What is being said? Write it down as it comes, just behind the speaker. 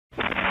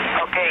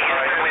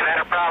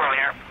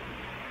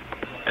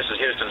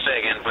Houston, say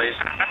again, please.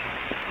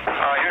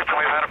 Houston,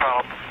 we've had a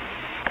problem.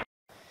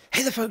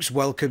 Hey there folks,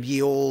 welcome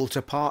ye all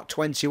to part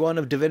 21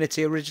 of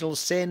Divinity Original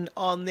Sin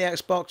on the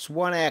Xbox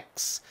One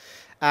X.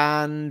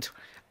 And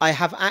I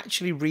have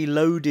actually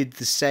reloaded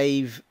the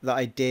save that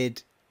I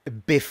did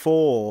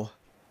before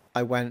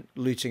I went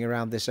looting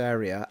around this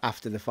area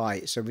after the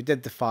fight. So we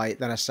did the fight,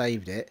 then I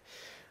saved it,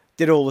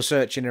 did all the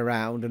searching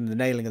around and the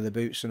nailing of the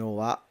boots and all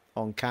that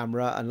on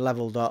camera, and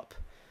leveled up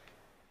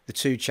the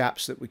two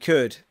chaps that we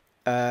could.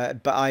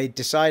 But I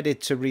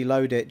decided to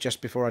reload it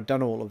just before I'd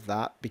done all of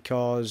that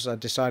because I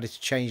decided to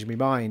change my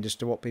mind as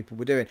to what people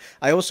were doing.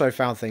 I also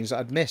found things that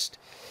I'd missed.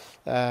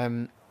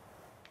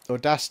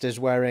 Audasta's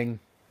wearing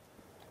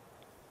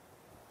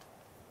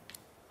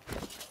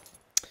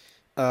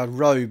a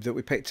robe that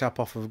we picked up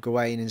off of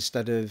Gawain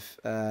instead of,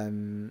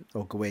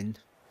 or Gawain,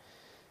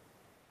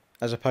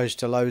 as opposed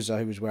to Loza,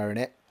 who was wearing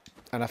it.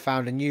 And I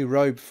found a new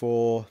robe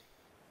for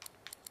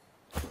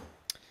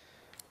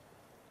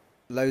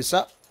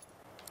Loza,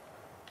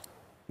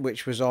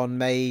 which was on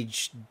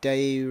Mage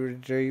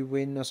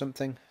Daywin or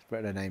something. I've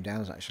written her name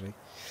down, actually.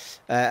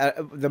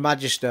 The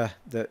Magister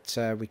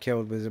that we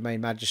killed was the main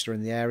Magister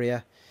in the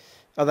area.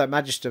 Oh, that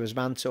Magister was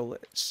Mantle.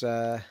 It's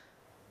doesn't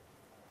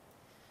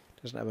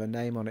have a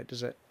name on it,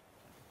 does it?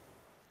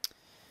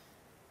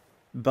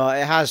 But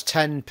it has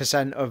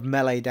 10% of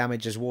melee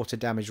damage as water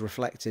damage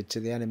reflected to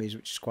the enemies,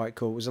 which is quite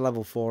cool. It was a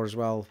level 4 as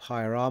well,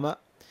 higher armour.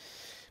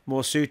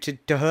 More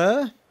suited to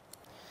her.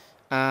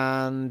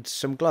 And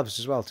some gloves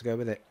as well to go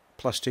with it.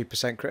 Plus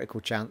 2% critical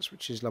chance,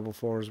 which is level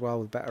 4 as well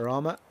with better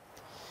armour.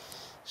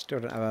 Still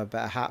don't have a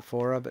better hat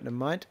for her, but never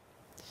mind.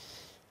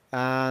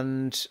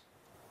 And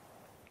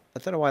I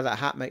don't know why that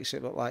hat makes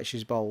it look like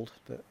she's bold,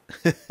 but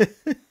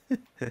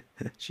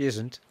she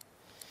isn't.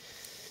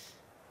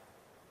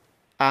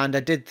 And I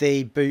did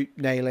the boot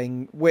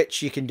nailing,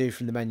 which you can do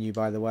from the menu,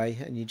 by the way.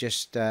 And you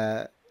just,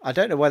 I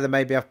don't know whether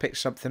maybe I've picked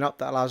something up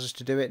that allows us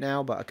to do it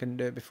now, but I couldn't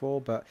do it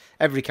before. But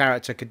every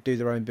character could do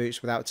their own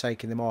boots without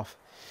taking them off.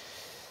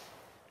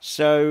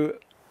 So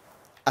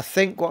I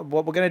think what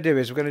we're going to do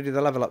is we're going to do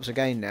the level ups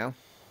again now.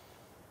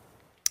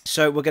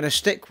 So we're going to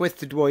stick with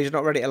the, well, he's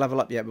not ready to level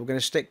up yet, but we're going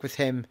to stick with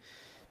him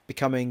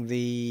becoming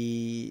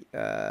the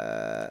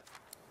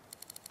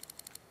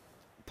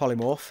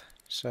polymorph.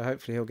 So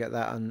hopefully he'll get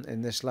that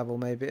in this level,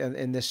 maybe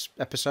in this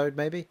episode,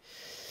 maybe,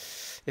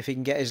 if he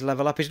can get his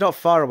level up. He's not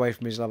far away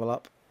from his level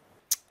up,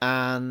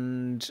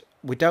 and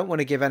we don't want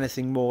to give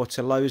anything more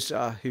to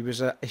Loza, who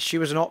was she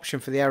was an option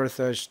for the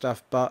Aerothurge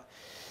stuff, but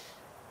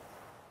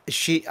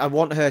I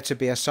want her to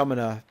be a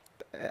summoner,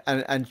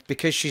 and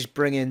because she's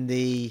bringing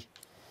the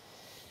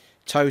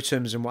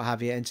totems and what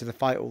have you into the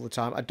fight all the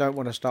time, I don't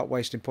want to start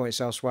wasting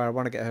points elsewhere. I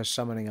want to get her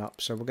summoning up,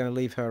 so we're going to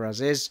leave her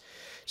as is.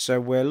 So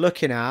we're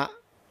looking at,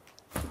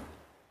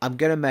 I'm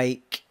going to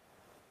make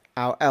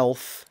our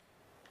elf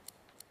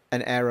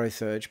an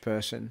Aerothurge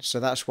person. So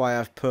that's why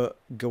I've put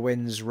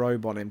Gawain's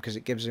robe on him, because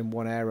it gives him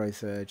one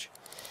Aerothurge.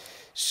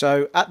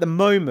 So at the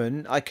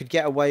moment, I could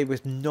get away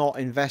with not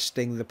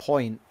investing the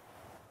point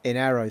in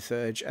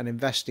Aerothurge and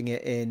investing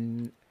it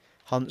in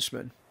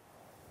Huntsman,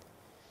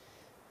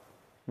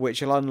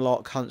 which will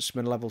unlock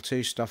Huntsman level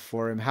 2 stuff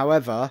for him.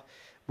 However,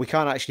 we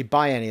can't actually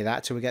buy any of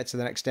that till we get to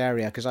the next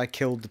area, because I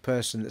killed the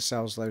person that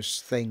sells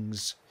those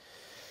things.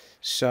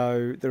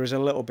 So there is a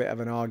little bit of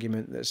an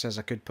argument that says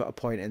I could put a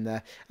point in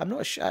there. I'm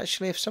not sure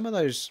actually if some of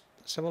those,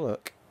 let's have a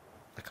look.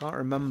 I can't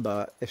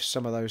remember if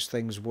some of those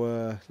things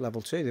were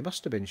level 2. They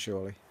must have been,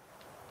 surely.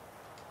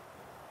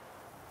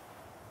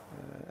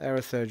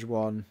 Aerothurge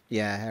 1,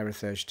 yeah,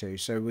 Aerothurge 2.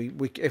 So we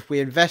if we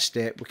invest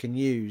it, we can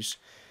use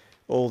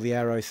all the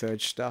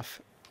Aerothurge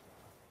stuff.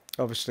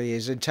 Obviously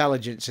his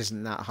intelligence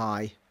isn't that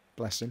high,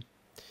 bless him.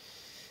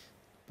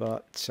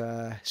 But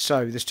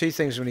so there's two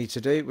things we need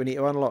to do. We need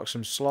to unlock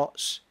some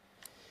slots.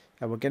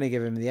 And we're going to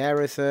give him the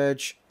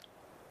Aerothurge.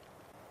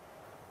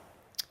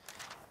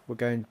 We're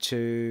going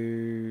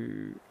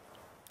to...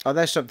 Oh,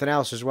 there's something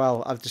else as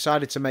well. I've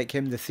decided to make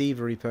him the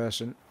thievery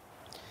person.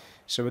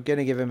 So we're going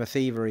to give him a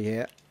thievery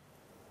here.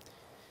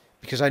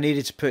 Because I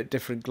needed to put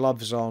different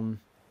gloves on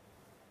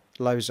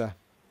Loza.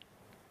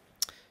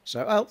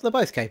 So, well, they're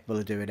both capable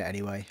of doing it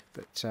anyway.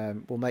 But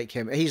we'll make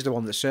him... He's the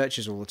one that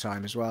searches all the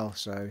time as well,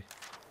 so...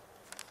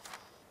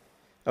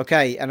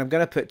 Okay, and I'm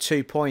going to put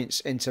 2 points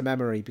into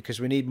memory because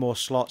we need more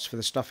slots for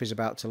the stuff he's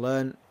about to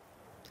learn.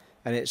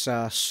 And it's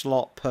a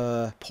slot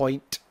per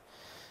point.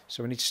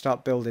 So we need to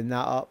start building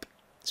that up.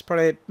 It's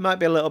probably, it might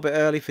be a little bit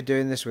early for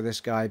doing this with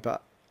this guy,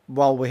 but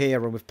while we're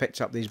here and we've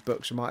picked up these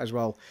books, we might as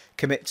well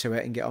commit to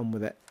it and get on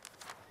with it.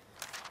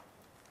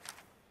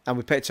 And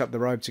we picked up the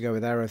robe to go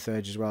with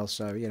Aerothurge as well,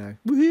 so, you know.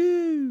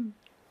 Woohoo!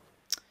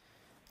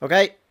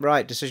 Okay,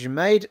 right, decision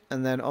made.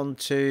 And then on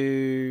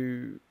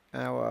to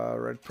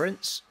our Red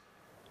Prince.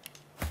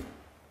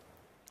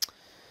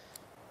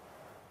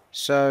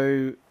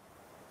 So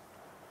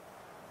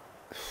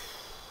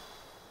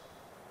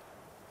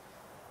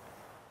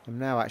I'm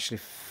now actually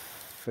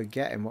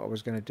forgetting what I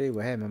was going to do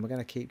with him. Am I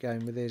going to keep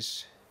going with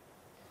his...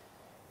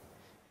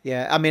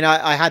 Yeah, I mean,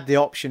 I had the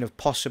option of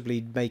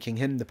possibly making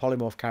him the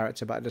polymorph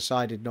character, but I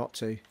decided not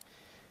to.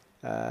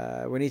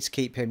 We need to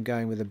keep him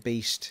going with a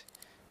beast.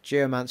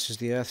 Geomancer's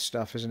the earth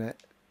stuff, isn't it?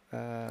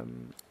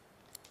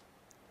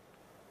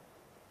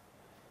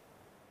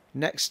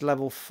 Next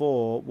level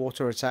 4,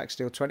 water attacks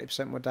deal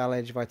 20% more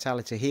damage,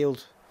 vitality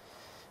healed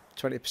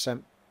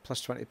 20%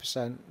 plus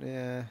 20%.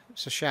 Yeah,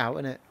 it's a shout,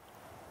 isn't it?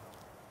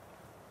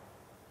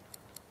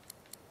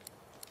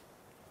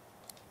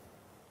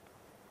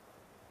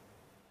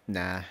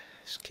 Nah,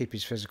 let's keep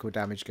his physical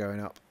damage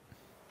going up.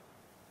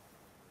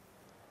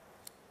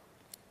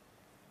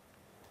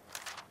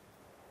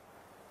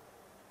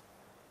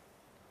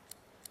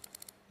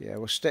 Yeah,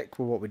 we'll stick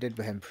with what we did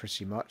with him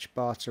pretty much.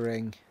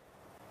 Bartering.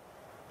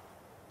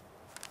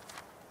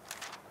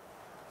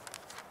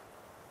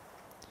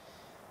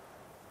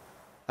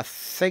 I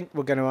think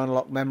we're going to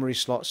unlock memory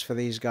slots for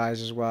these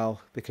guys as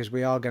well, because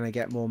we are going to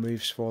get more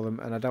moves for them,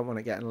 and I don't want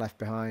it getting left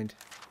behind.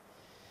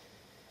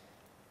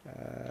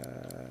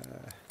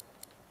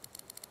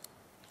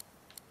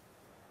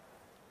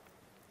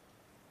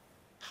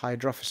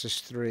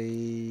 Hydrophysis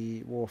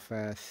 3,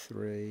 Warfare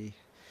 3.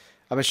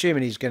 I'm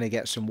assuming he's going to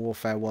get some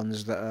Warfare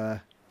ones that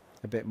are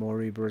a bit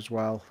more uber as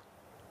well.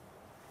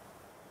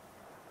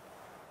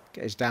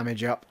 Get his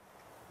damage up.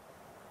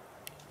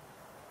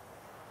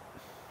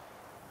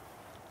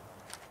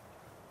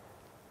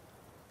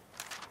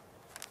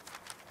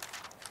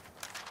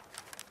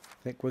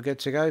 I think we're good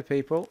to go,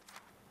 people.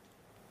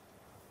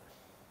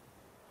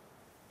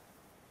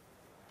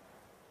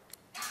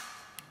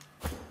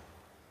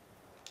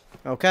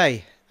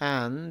 Okay,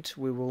 and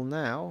we will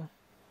now...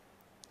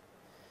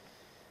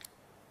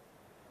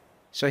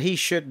 So he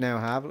should now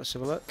have... Let's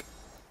have a look.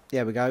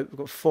 There we go. We've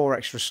got 4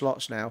 extra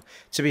slots now.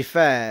 To be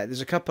fair,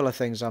 there's a couple of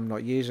things I'm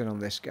not using on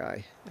this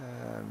guy.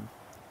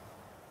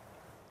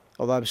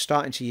 Although I'm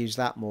starting to use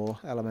that more.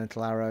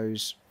 Elemental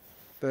arrows.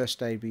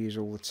 First aid we use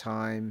all the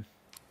time.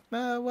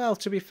 Well,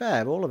 to be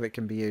fair, all of it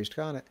can be used,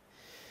 can't it?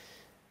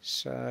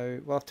 So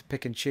we'll have to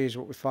pick and choose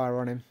what we fire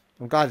on him.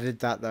 I'm glad I did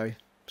that, though.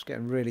 It's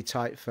getting really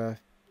tight for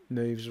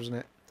moves, wasn't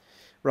it?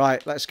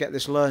 Right, let's get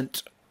this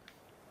learnt.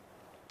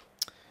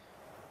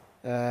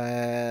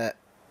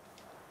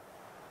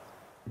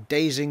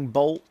 Dazing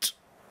Bolt.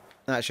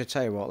 Actually, I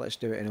tell you what, let's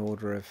do it in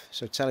order of...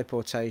 So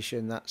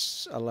teleportation,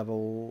 that's a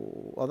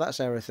level... Well, that's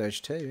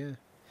Aerothurge too, yeah.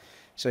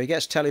 So he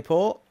gets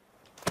teleport.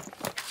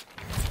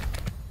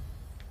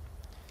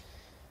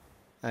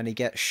 And he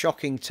gets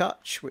Shocking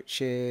Touch,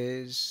 which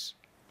is...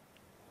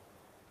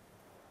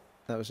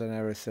 That was an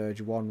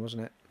Aerothurge 1,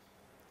 wasn't it?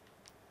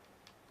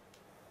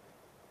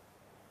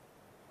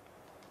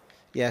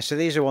 Yeah, so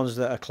these are ones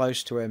that are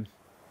close to him.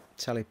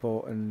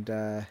 Teleport and...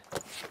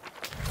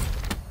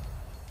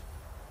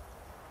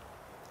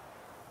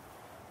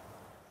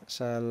 That's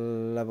a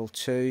level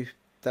 2.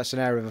 That's an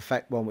Area of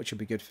Effect one, which will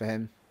be good for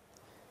him.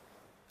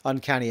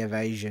 Uncanny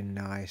Evasion,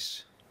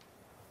 nice.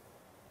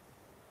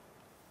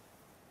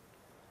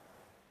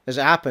 As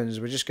it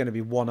happens, we're just going to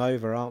be 1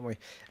 over, aren't we?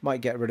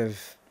 Might get rid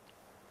of...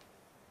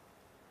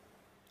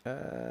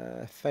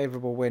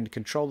 Favourable wind.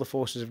 Control the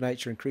forces of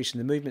nature, increasing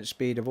the movement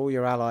speed of all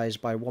your allies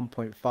by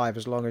 1.5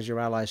 as long as your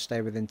allies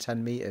stay within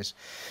 10 metres.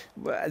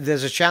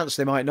 There's a chance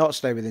they might not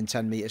stay within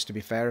 10 metres, to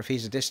be fair, if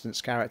he's a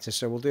distance character,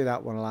 so we'll do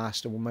that one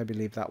last, and we'll maybe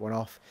leave that one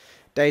off.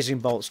 Dazing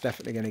Bolt's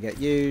definitely going to get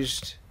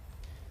used.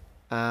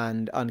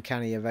 And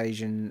Uncanny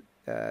Evasion.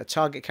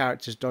 Target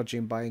characters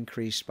dodging by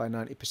increased by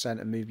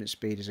 90% and movement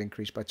speed is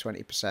increased by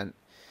 20%.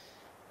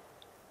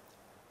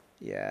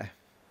 Yeah.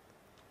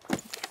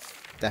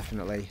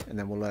 Definitely, and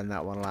then we'll learn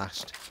that one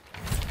last.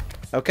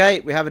 Okay,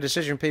 we have a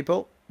decision,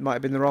 people. Might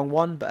have been the wrong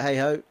one, but hey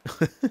ho.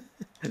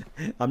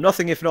 I'm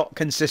nothing if not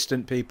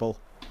consistent, people.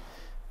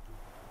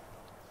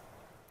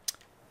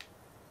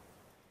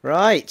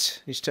 Right,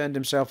 he's turned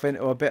himself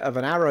into a bit of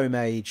an arrow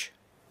mage.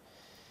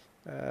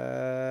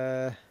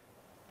 Could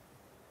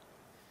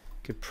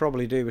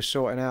probably do with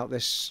sorting out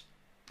this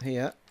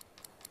here.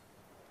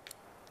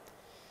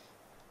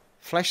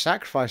 Flesh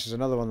Sacrifice is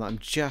another one that I'm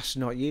just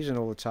not using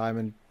all the time,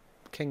 and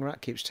King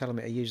Rat keeps telling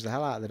me to use the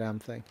hell out of the damn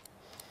thing.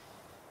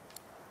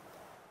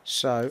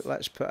 So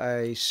let's put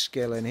a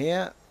skill in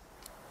here.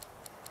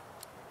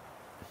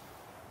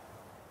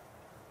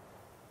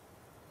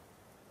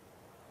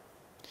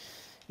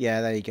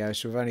 Yeah, there you go.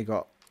 So we've only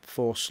got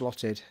 4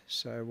 slotted.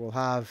 So we'll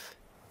have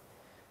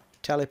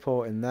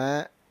teleport in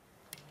there.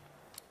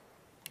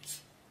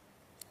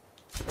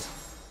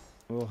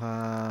 We'll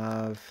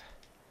have...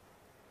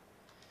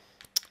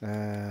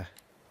 I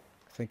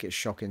think it's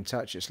Shocking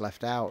Touch. It's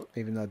left out,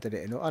 even though I did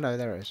it in... Oh, no,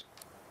 there it is.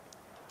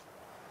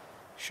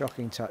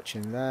 Shocking Touch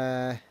in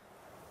there.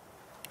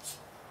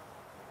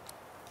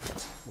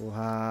 We'll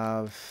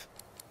have...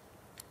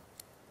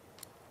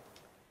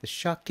 the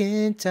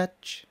Shocking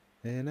Touch.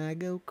 And I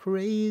go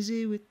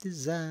crazy with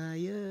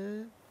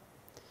desire.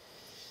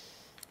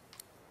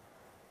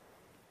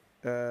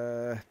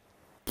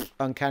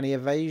 Uncanny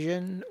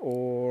Evasion,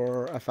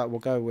 or in fact we'll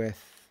go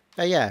with...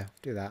 yeah,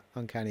 do that.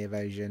 Uncanny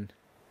Evasion.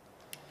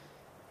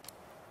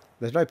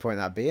 There's no point in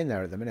that being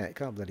there at the minute.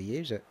 Can't bloody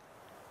use it.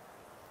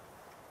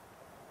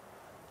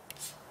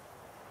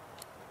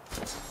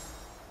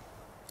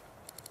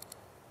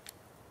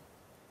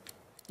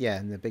 Yeah,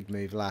 and the big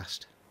move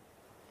last.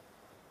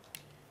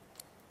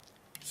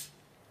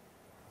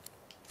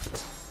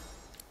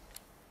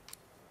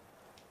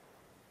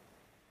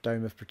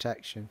 Dome of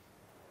protection.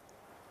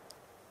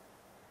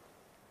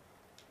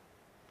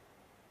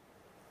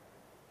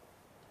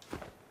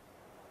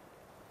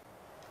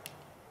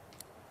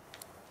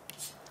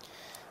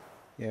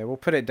 Yeah, we'll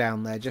put it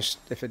down there, just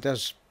if it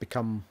does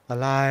become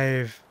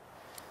alive,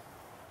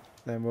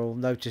 then we'll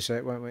notice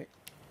it, won't we?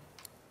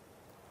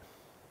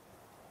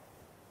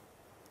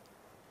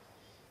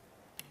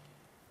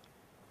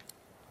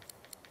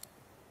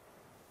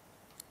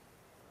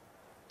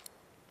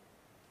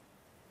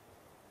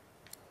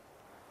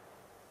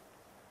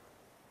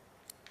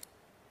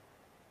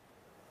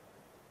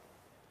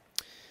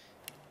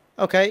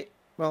 Okay,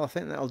 well I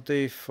think that'll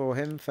do for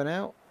him for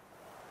now.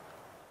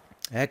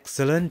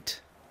 Excellent.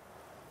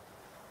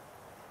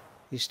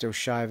 He's still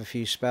shy of a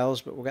few spells,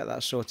 but we'll get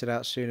that sorted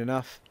out soon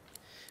enough.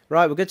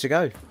 Right, we're good to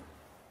go.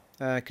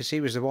 Because he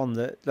was the one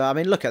that... I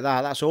mean, look at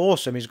that. That's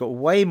awesome. He's got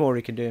way more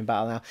he can do in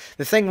battle now.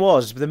 The thing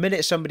was, the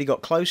minute somebody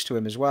got close to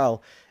him as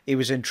well, he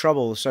was in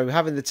trouble. So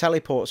having the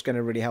teleport's going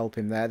to really help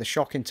him there. The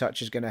shocking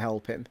touch is going to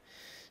help him.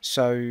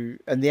 So,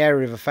 and the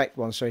area of effect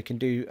one, so he can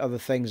do other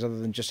things other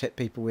than just hit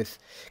people with...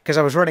 Because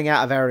I was running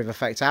out of area of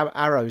effect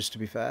arrows, to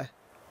be fair.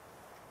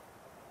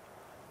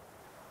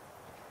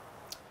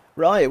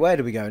 Right, where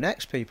do we go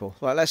next, people?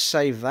 Right, let's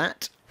save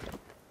that.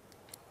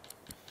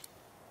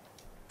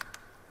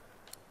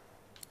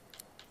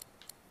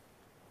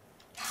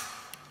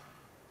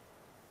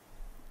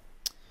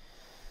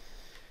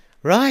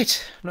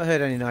 Right, I've not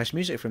heard any nice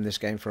music from this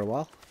game for a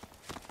while.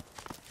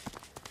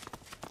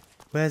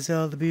 Where's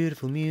all the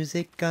beautiful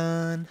music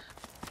gone?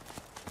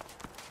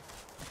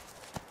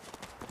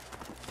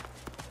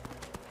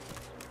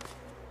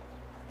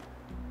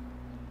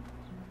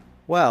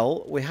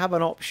 Well, we have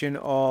an option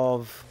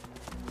of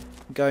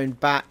going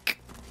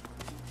back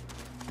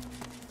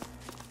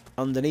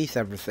underneath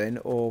everything,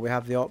 or we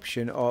have the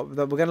option of...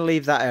 We're going to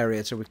leave that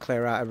area till we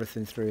clear out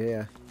everything through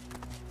here.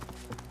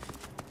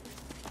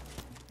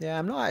 Yeah,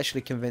 I'm not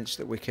actually convinced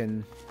that we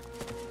can...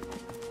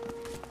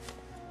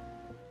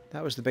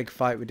 That was the big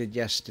fight we did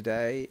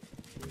yesterday.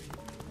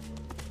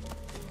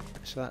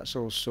 So that's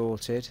all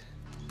sorted.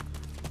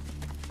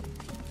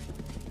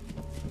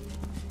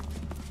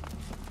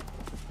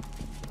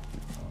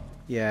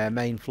 Yeah,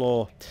 main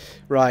floor.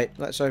 Right,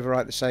 let's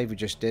overwrite the save we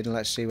just did and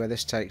let's see where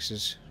this takes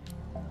us.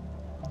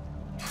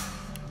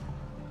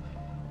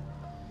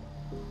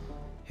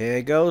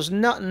 Here goes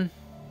nothing.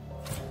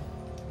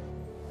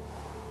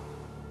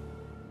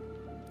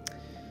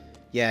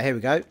 Yeah, here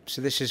we go.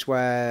 So this is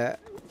where...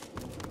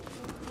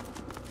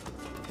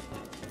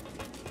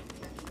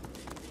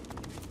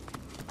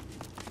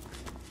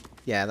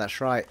 Yeah, that's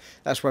right.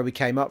 That's where we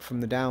came up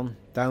from the down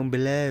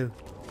below.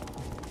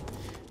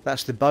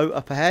 That's the boat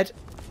up ahead.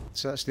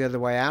 So that's the other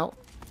way out.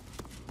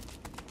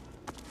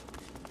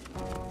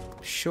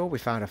 Sure, we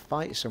found a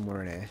fight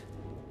somewhere in here.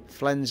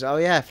 Flenser. Oh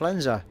yeah,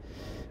 Flenser.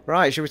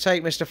 Right, should we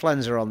take Mr.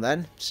 Flenser on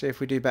then? See if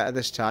we do better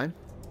this time.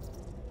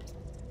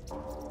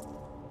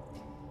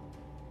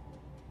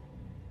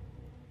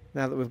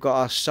 Now that we've got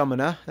our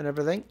summoner and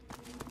everything.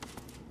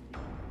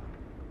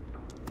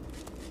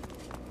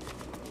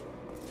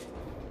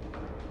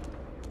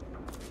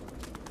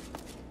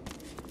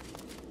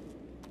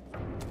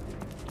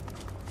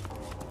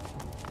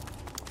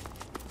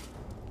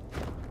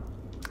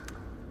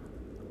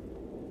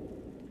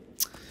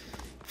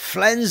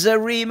 Flenser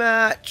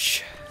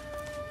rematch!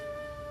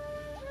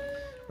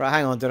 Right,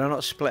 hang on, did I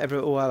not split every...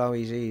 Oh, hello,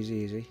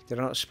 easy. Did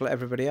I not split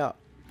everybody up?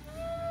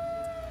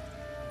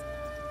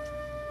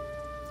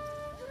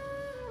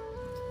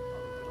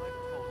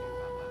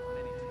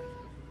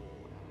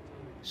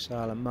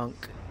 Silent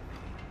monk.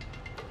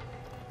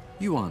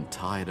 You aren't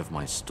tired of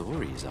my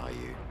stories, are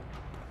you?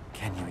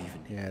 Can you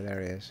even... Yeah, there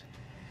he is.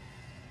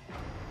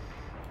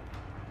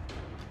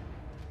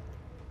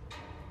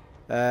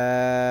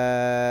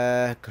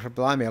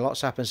 Blimey, a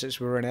lot's happened since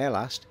we were in here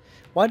last.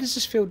 Why does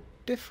this feel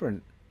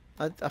different?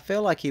 I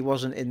feel like he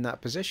wasn't in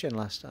that position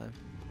last time.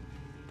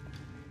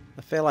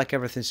 I feel like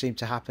everything seemed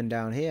to happen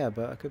down here,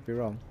 but I could be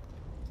wrong.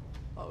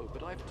 Oh,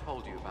 but I've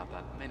told you about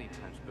that many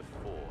times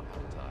before,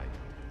 haven't I?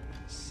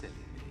 Silly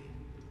me.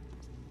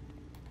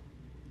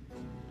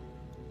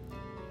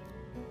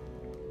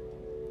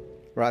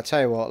 Right, I'll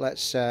tell you what,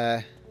 let's...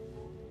 We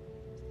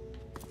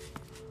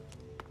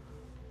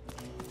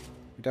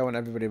don't want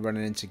everybody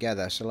running in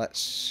together, so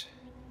let's...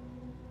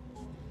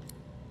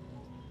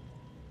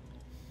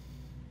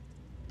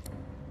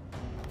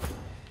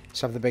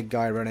 Let's have the big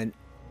guy running.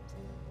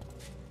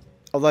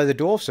 Although the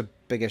dwarf's a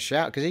bigger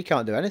shout, because he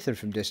can't do anything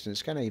from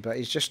distance, can he? But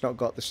he's just not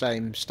got the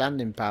same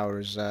standing power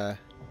as...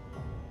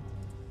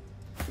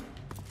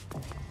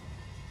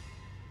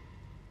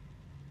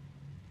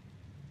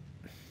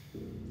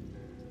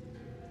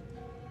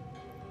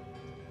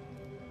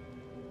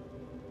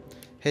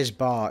 His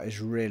bar is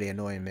really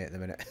annoying me at the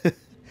minute.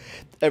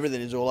 Everything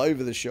is all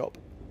over the shop.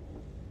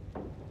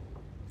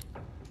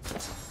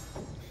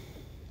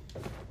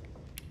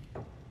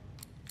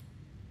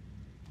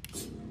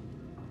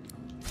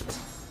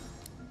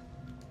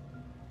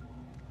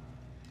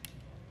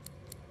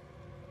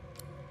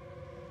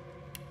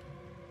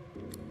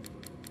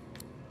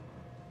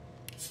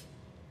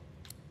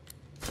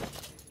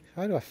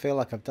 Why do I feel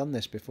like I've done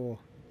this before?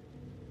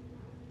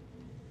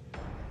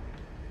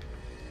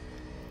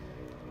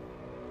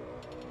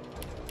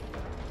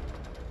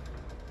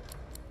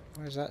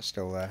 Why is that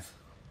still there?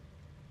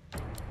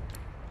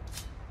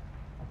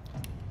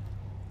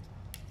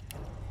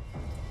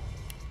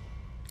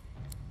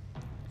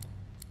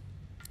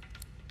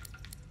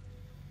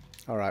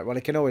 Alright, well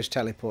he can always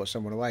teleport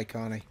someone away,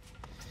 can't he?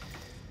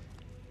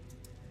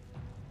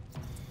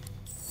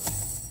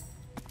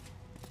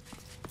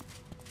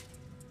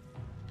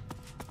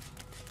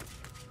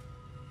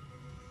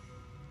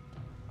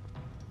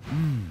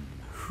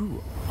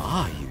 Who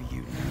are you,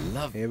 you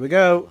lovely Here we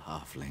go.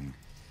 halfling?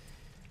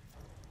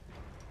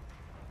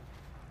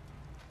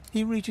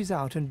 He reaches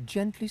out and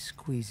gently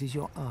squeezes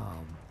your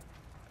arm.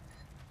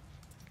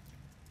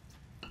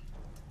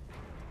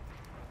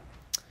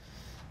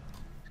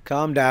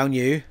 Calm down,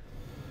 you.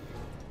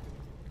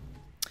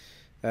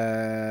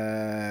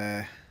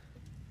 Stare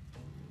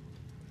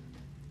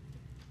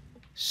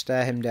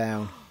him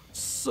down.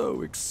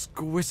 So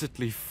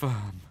exquisitely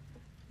firm.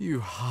 You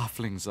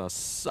halflings are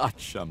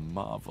such a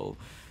marvel.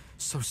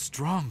 So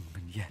strong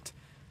and yet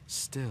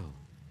still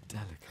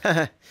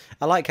delicate.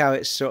 I like how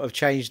it's sort of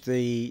changed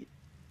the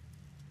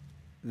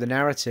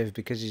narrative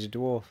because he's a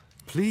dwarf.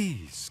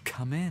 Please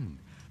come in.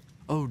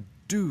 Oh,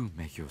 do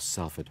make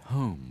yourself at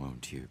home,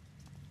 won't you?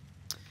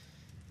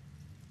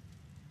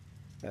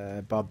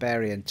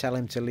 Barbarian, tell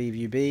him to leave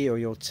you be or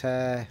you'll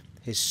tear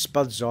his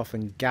spuds off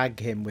and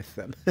gag him with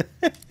them.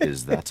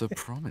 Is that a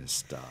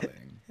promise,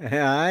 darling?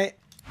 Alright,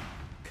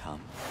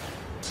 Come.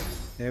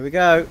 here we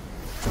go.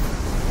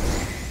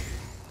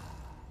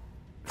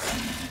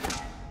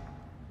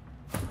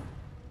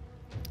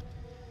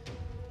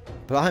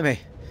 Blimey,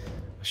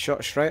 I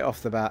shot straight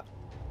off the bat.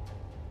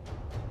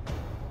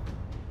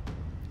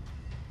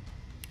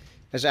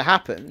 As it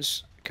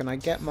happens, can I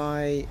get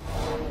my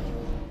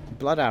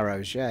blood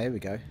arrows? Yeah, here we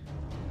go.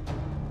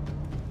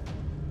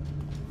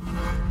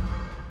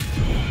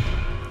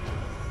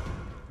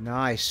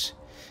 Nice.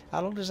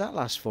 How long does that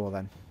last for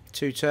then?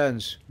 2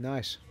 turns.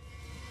 Nice.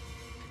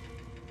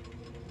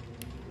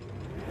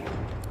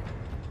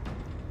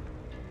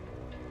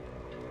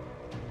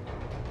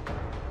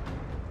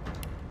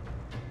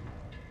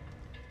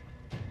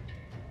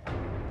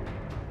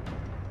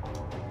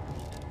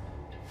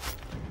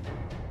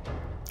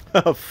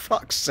 Oh,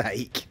 fuck's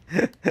sake.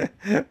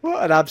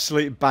 What an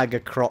absolute bag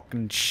of crock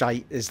and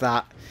shite is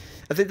that.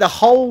 I think the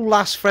whole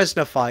last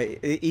Fresno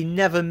fight, he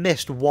never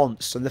missed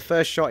once. And the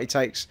first shot he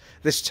takes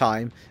this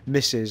time,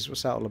 misses.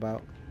 What's that all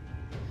about?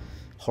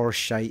 Horse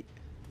shite.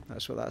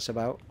 That's what that's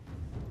about.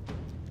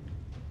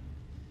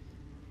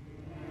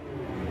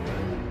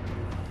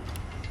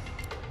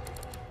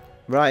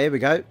 Right, here we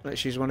go.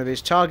 Let's use one of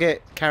his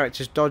target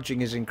characters.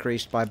 Dodging is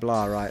increased by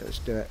blah. Right, let's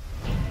do it.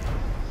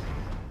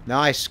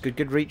 Nice,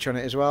 good reach on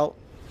it as well.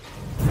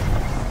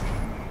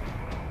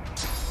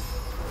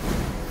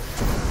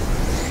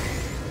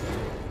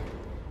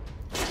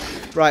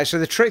 Right, so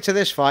the trick to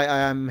this fight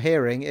I am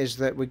hearing is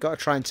that we've got to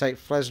try and take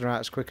Flenser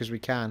out as quick as we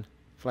can.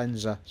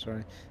 Flenser,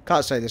 sorry.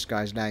 Can't say this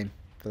guy's name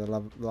for the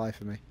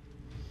life of me.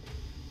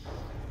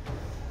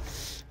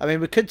 I mean,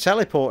 we could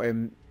teleport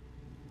him.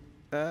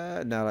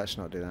 No, let's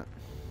not do that.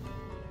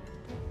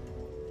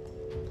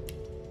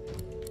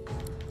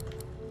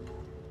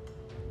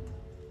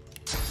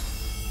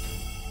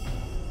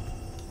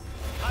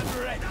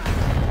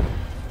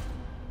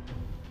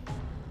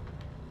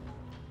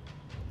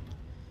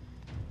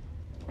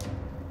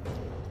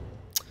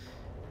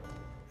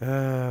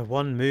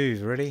 One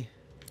move, really?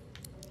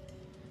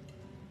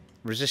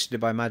 Resisted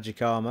by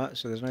magic armor,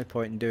 so there's no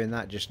point in doing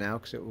that just now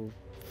because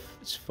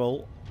it's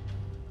full.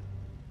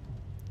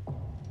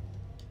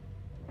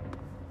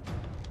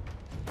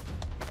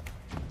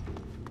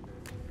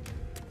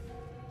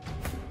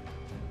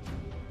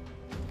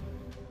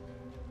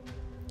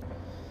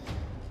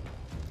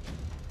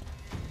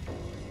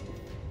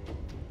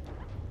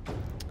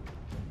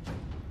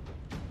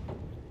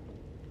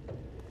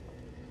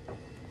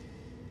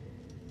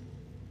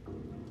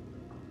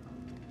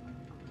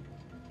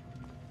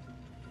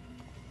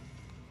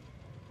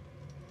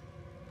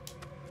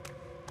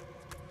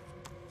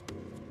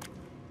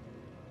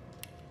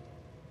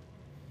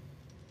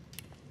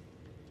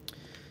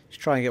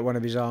 Try and get one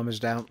of his armors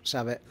down. Let's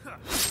have it.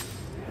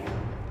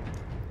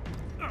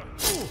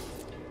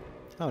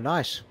 Oh,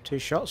 nice. 2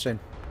 shots in.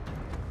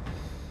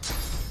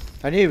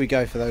 I knew we'd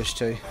go for those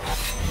 2.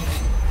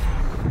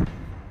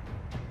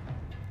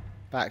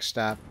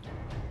 Backstab.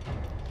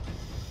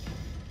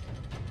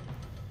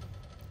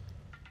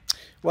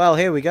 Well,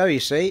 here we go,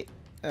 you see.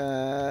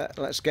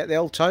 Let's get the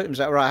old totems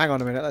out. Right, hang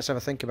on a minute. Let's have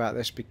a think about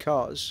this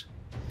because...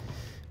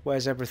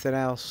 Where's everything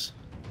else?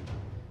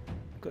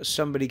 Got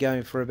somebody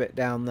going for a bit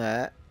down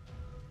there.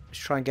 Let's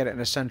try and get it in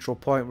a central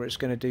point where it's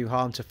going to do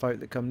harm to folk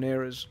that come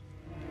near us.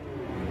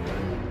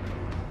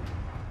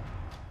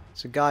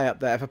 There's a guy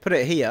up there. If I put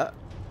it here,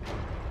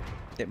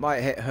 it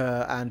might hit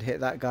her and hit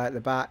that guy at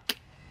the back.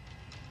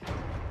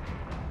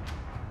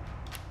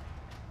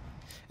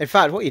 In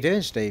fact, what are you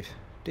doing, Steve?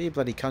 Do you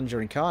bloody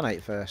conjure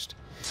incarnate first?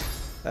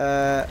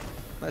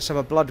 Let's have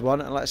a blood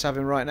one, and let's have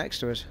him right next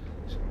to us.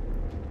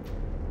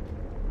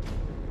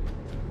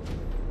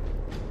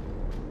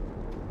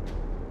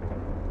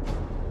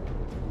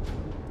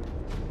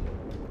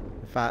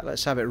 In fact,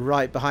 let's have it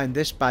right behind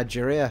this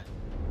badger here.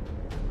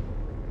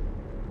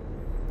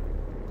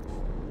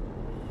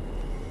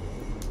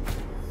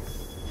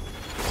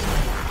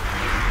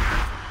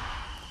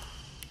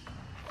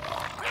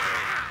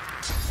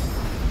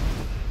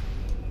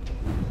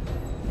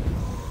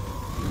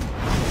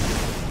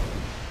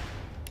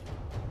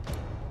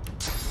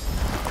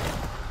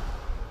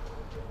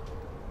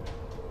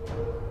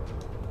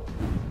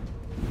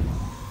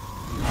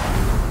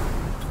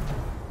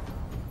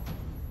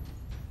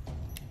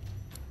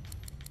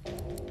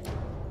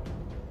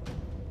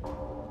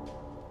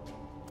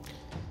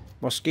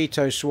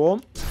 Mosquito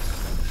swarm.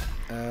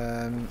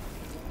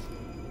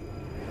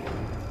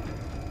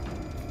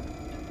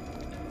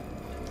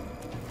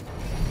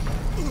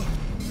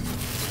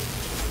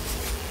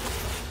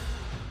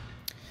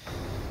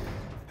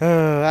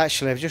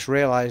 Actually, I've just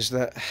realised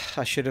that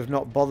I should have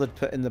not bothered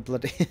putting the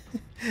bloody...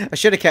 I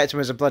should have kept him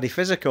as a bloody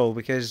physical,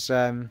 because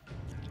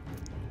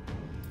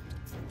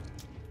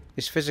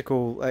his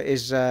physical...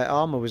 his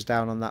armour was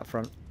down on that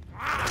front.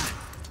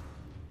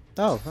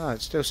 Oh,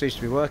 it still seems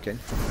to be working.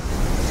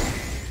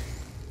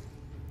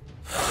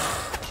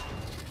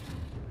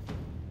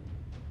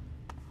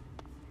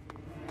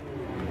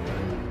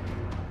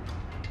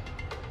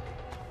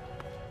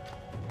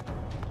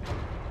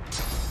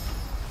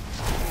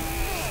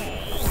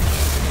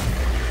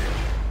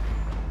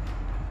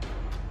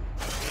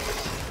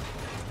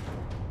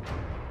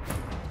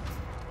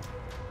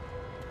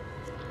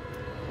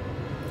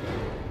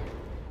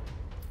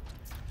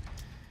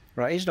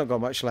 Right, he's not got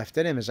much left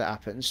in him as it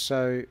happens,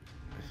 so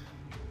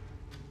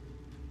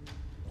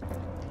I'm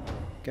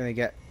gonna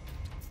get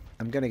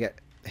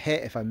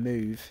hit if I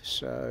move,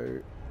 so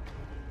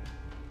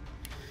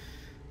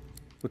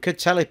we could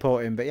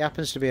teleport him, but he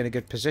happens to be in a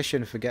good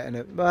position for getting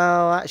it.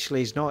 Well, actually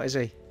he's not, is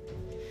he?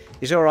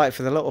 He's alright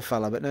for the little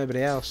fella, but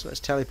nobody else.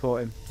 Let's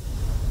teleport him.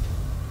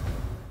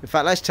 In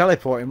fact, let's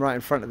teleport him right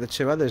in front of the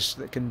two others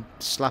that can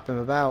slap him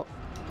about.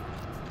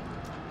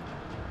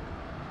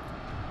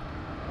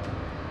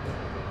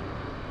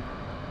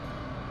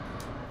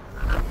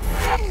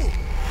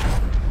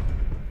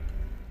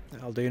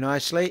 That'll do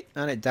nicely,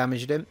 and it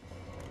damaged him.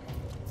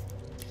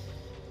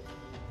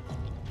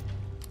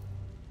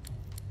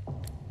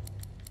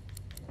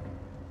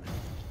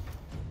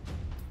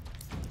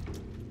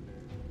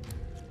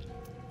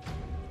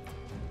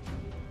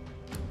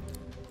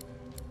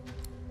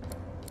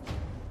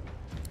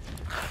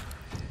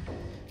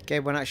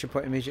 Gave one action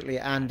point immediately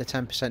and a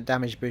 10%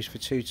 damage boost for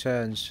 2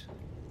 turns.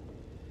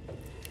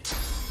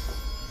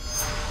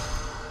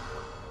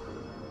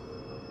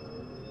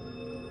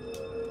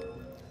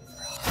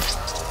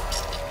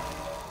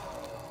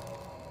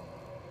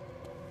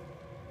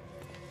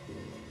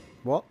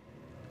 What?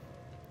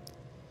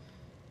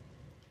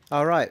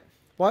 All right.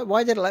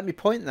 Why did it let me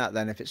point that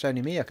then? If it's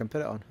only me, I can put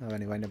it on. Oh,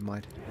 anyway, never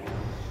mind.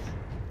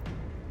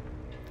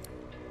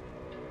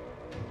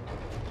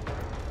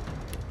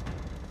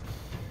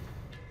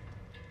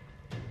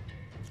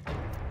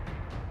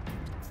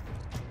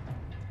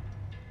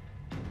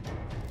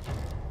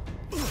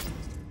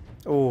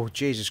 Oh,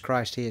 Jesus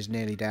Christ, he is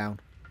nearly down.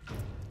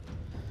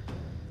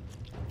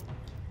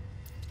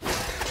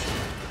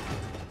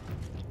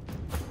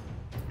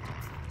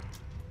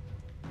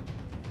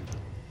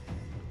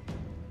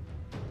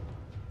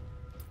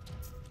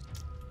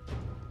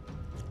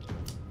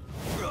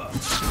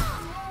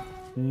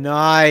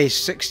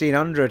 Nice,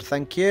 1600,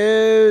 thank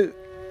you.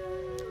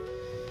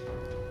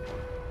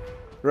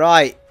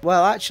 Right,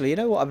 well actually, you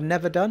know what I've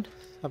never done?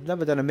 I've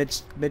never done a mid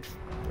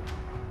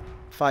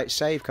fight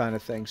save kind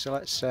of thing, so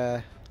let's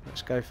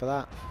go for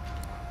that.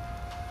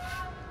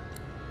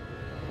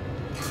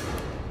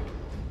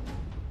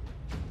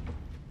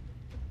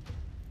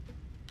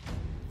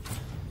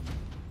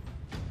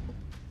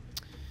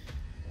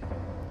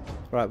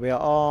 Right, we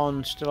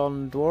are still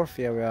on Dwarf,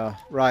 yeah we are.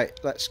 Right,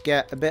 let's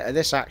get a bit of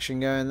this action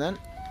going then.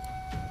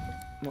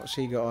 What's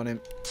he got on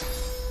him?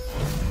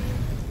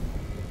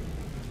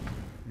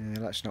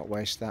 Yeah, let's not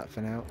waste that for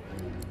now.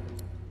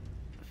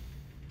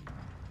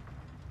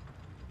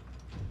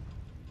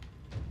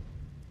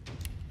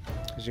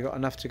 Has he got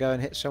enough to go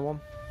and hit someone?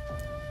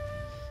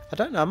 I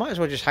don't know, I might as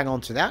well just hang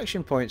on to the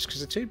action points because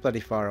they're too bloody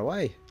far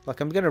away.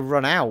 Like, I'm going to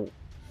run out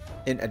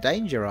into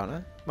danger, aren't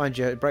I? Mind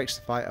you, it breaks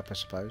the fight up, I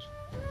suppose.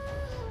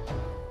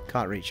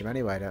 Can't reach him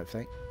anyway, I don't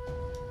think.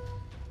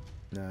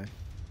 No.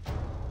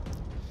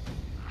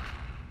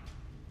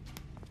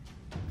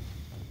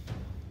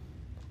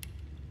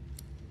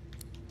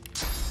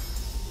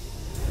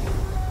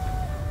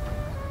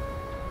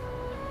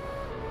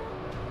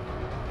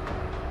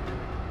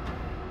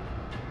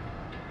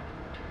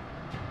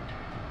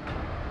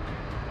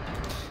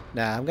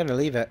 Nah, I'm going to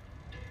leave it.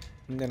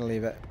 I'm going to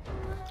leave it.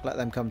 Let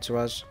them come to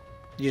us.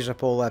 Use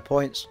up all their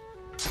points.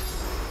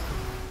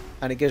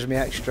 And it gives me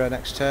extra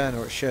next turn,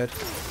 or it should.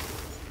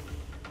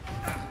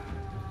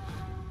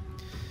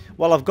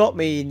 Well, I've got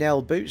me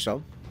nailed boots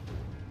on.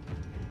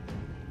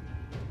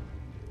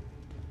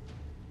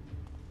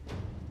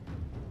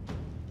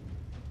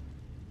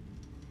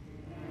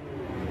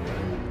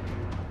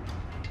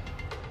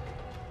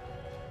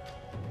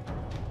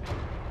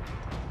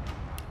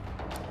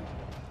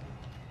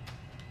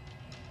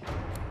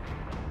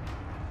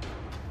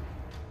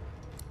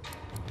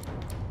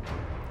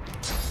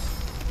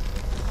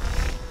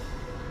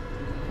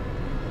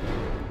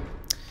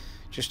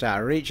 Just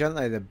out of reach, aren't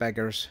they, the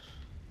beggars?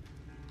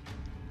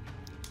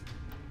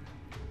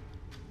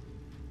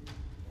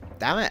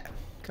 Damn it!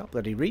 Can't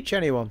bloody reach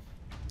anyone.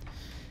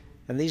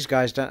 And these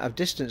guys don't have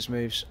distance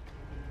moves.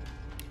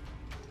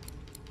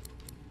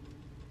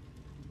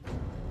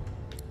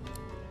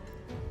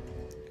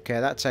 Okay,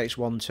 that takes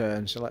one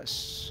turn, so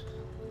let's...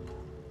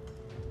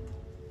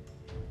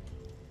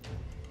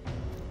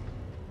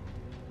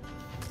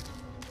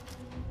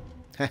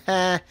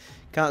 Haha!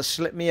 Can't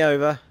slip me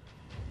over.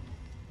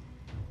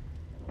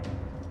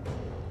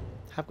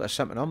 I've got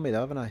something on me though,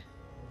 haven't I?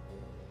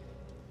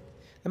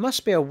 There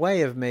must be a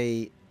way of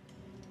me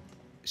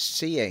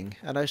seeing.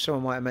 I know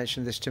someone might have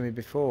mentioned this to me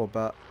before,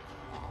 but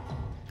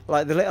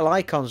like the little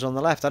icons on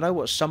the left, I know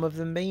what some of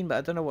them mean, but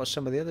I don't know what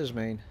some of the others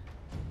mean.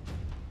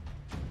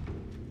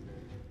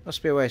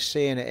 Must be a way of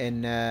seeing it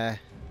in... I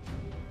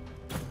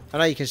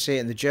know you can see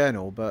it in the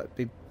journal, but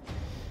it'd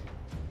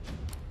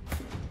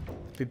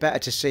be better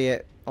to see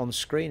it on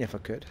screen if I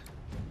could.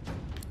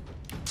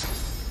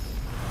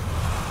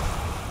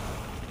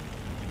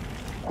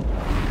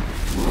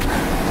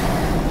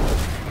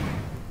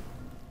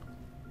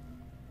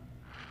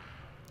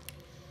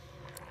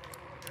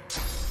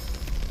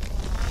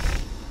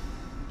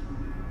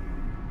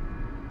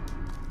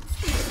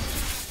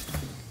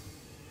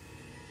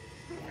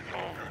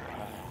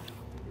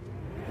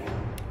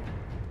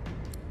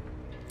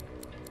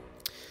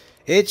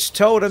 It's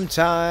totem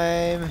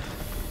time!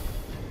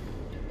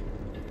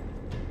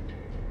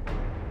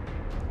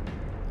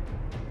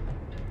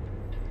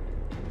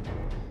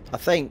 I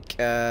think,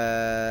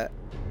 yeah,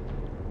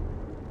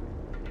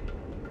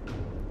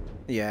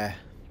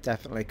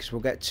 definitely, because we'll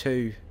get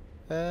two.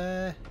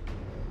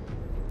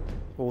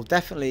 We'll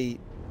definitely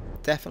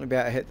be able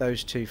to hit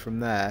those two from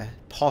there.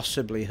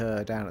 Possibly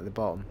her down at the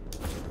bottom.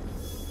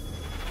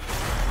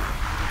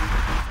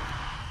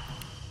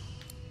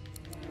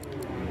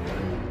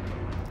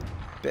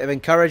 Bit of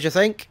encourage, I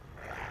think.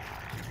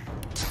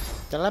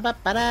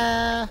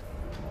 Da-la-ba-ba-da.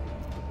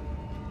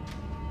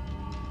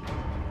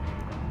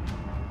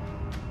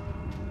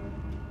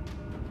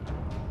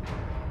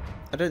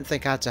 I didn't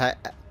think I had to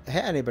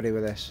hit anybody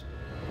with this.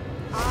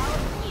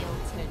 I'll yield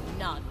to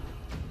none.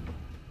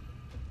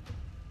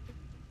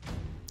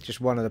 Just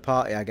one of the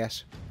party, I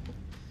guess.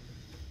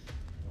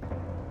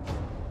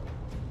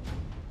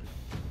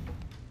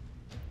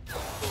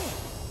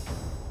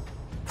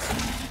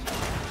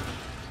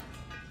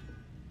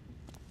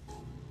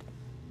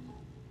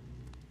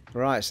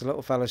 Right, it's the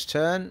little fella's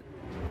turn,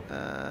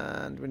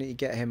 and we need to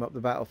get him up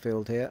the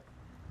battlefield here.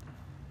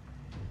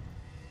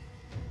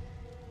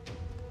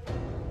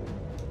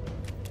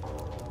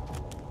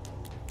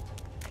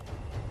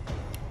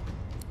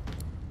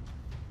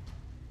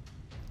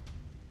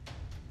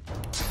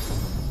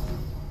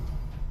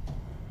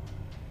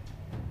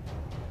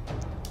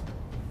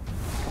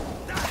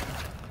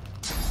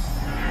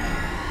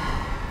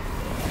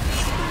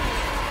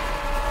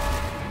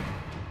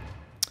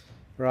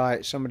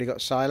 Right, somebody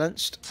got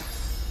silenced.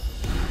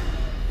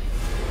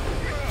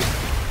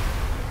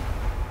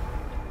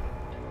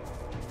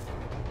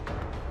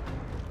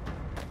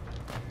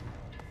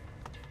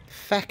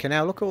 Feckin'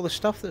 hell, look at all the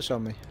stuff that's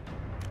on me.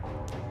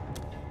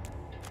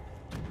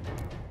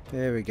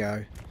 There we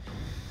go.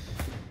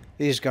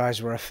 These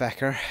guys were a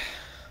fecker.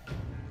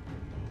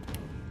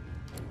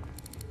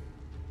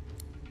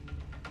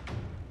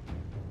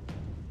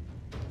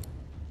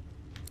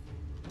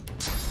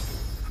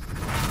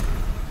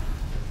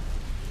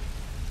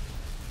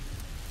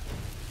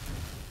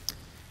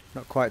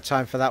 Not quite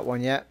time for that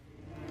one yet.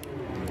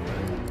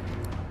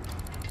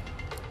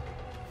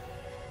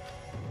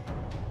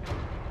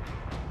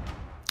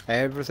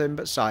 Everything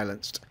but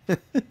silenced.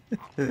 Oh,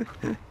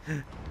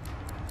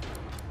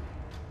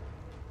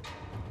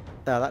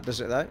 that does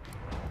it though.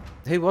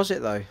 Who was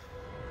it though? I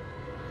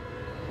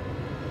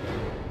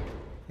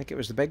think it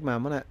was the big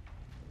man, wasn't it?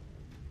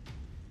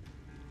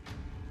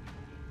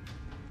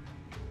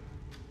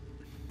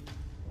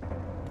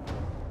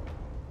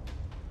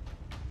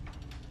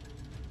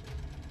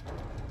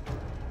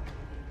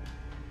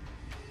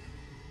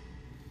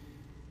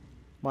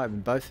 Might have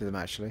been both of them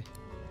actually.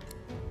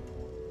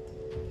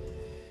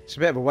 It's a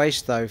bit of a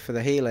waste though for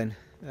the healing.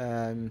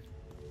 Don't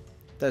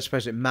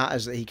suppose it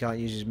matters that he can't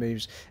use his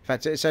moves. In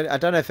fact, I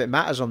don't know if it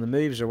matters on the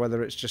moves or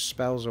whether it's just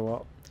spells or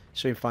what.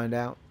 Soon find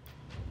out.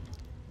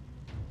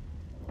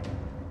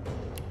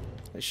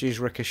 Let's use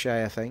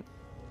Ricochet, I think.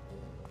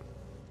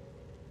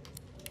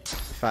 In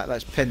fact,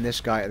 let's pin this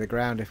guy to the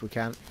ground if we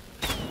can.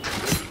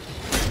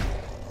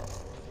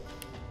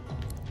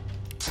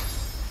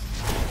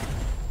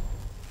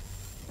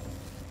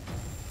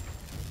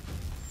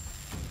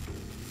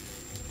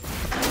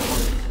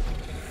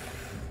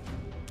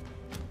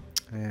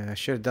 I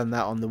should have done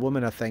that on the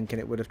woman, I think, and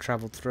it would have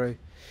travelled through.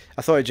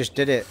 I thought it just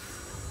did it.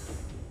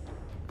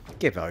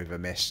 Give over,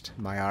 Mist.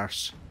 My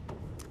arse.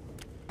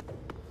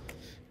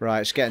 Right,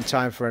 it's getting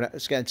time for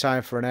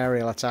an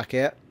aerial attack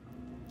here.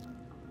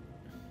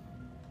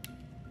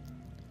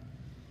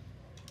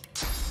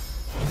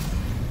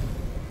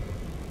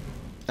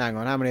 Hang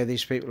on, how many of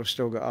these people have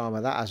still got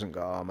armour? That hasn't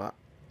got armour.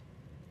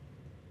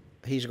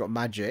 He's got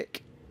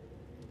magic.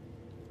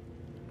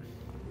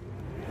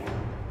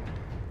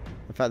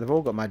 In fact, they've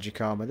all got magic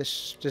armour.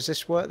 Does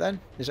this work then?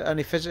 Is it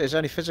only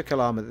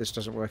physical armour that this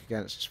doesn't work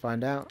against? Let's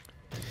find out.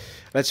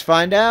 Let's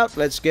find out.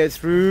 Let's go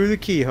through the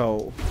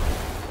keyhole.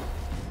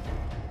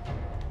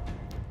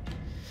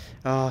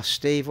 Oh,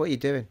 Steve, what are you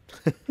doing?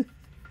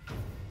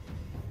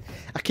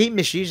 I keep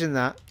misusing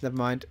that. Never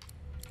mind.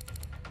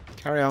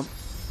 Carry on.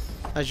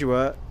 As you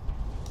were.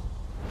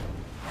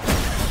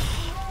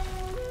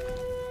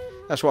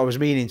 That's what I was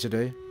meaning to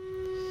do.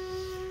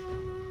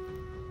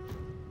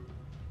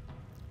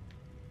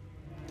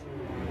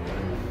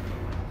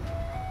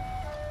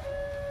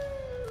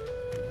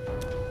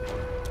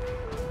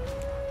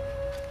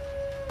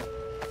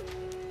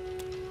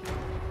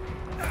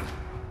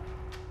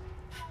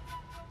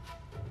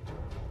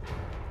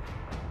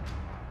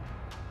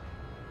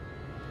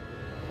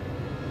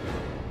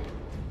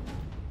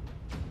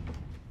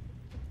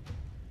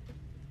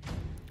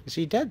 Is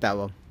he dead, that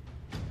one?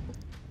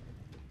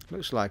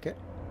 Looks like it.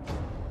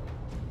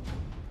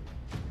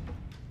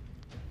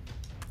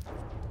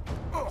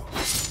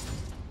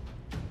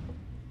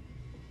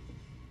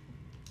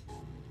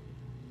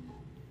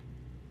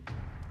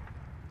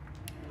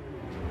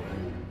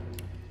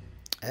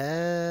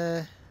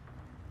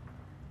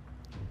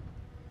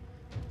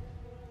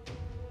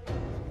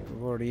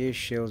 We've already used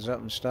shields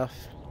up and stuff.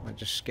 I'll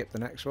just skip the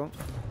next one.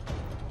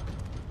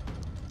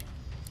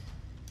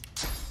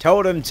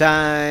 Totem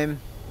time!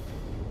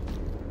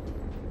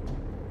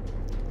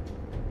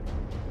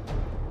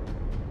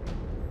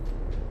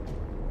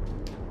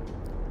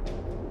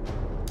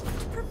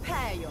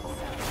 Prepare yourself.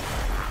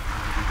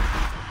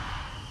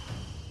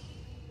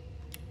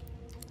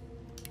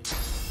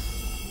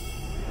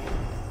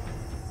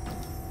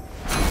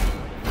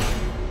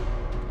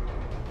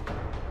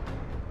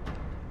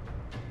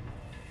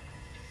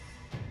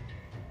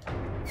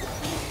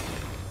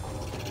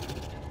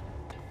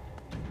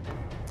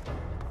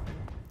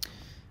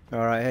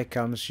 Alright, here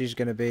comes. She's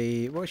going to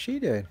be... What's she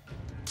doing?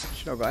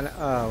 She's not got any...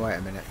 Oh, wait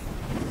a minute.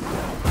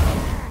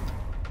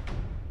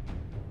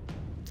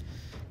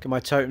 Can my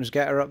totems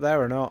get her up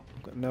there or not?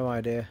 I've got no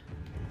idea.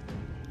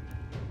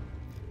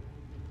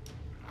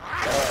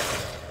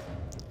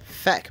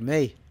 Feck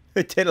me.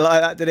 He didn't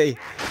like that, did he?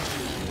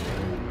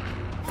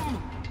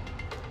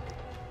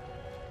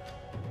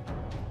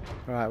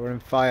 Alright, we're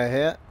in fire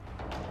here.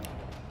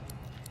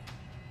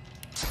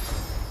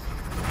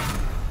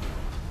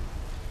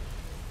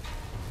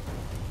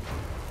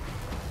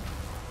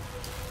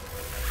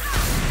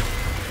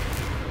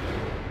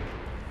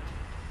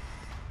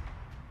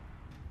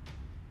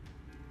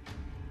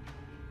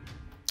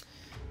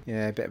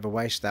 Yeah, a bit of a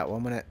waste that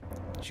one, wasn't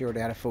it? She already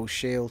had a full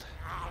shield.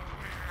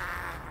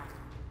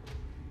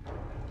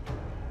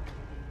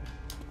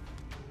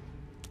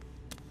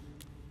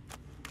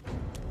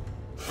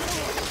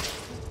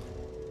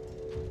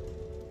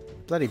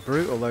 Bloody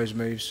brutal, those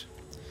moves.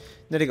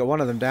 Nearly got one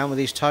of them down with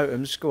these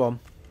totems. Go on.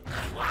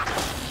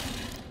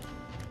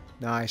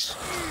 Nice.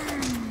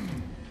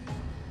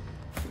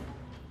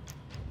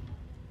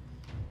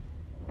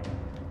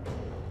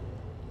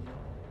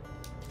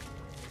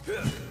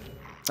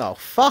 Oh,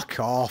 fuck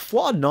off.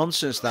 What a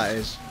nonsense that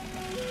is.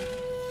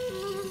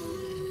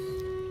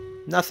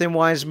 Nothing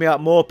winds me up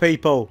more,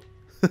 people.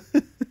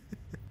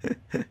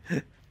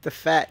 The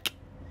feck.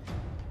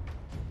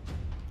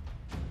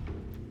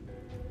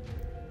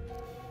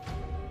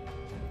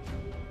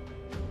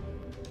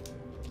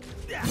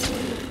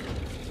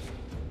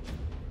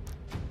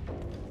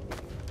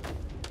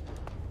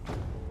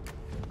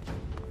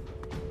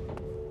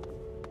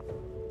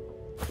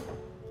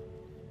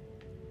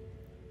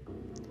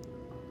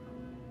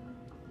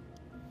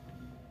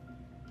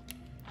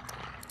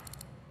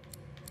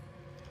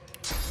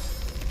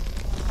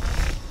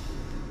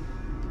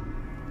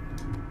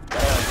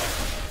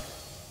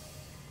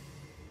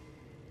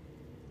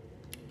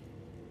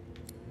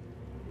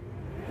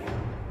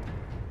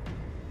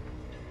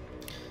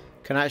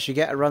 Can I actually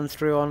get a run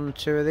through on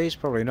two of these?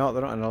 Probably not.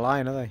 They're not in a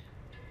line, are they?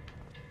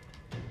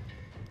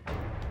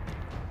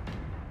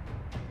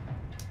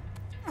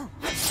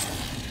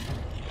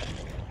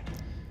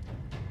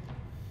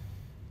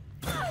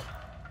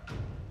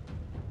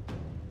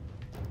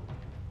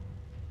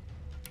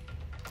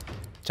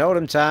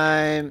 Totem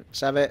time. Let's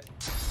have it.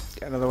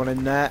 Get another one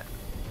in there.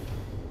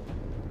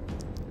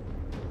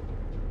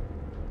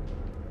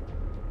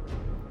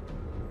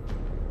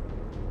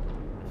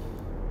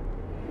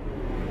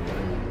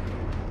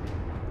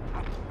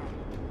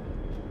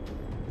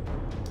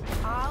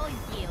 I'll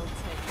yield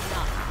to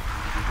none.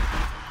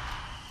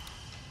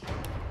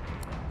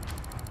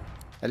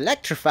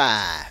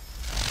 Electrify.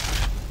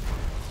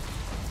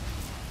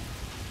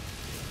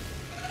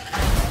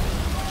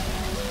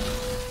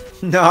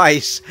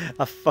 Nice!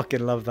 I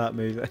fucking love that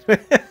move.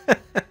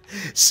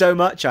 So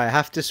much I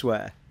have to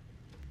swear.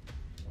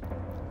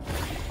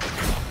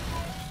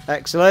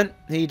 Excellent.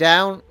 He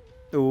down.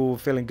 Ooh,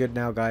 feeling good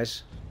now,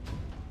 guys.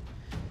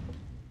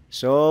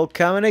 It's all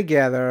coming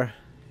together.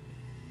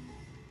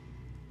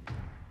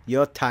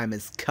 Your time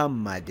has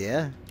come, my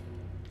dear.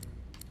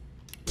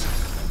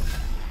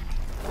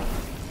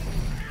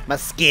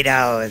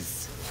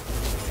 Mosquitoes.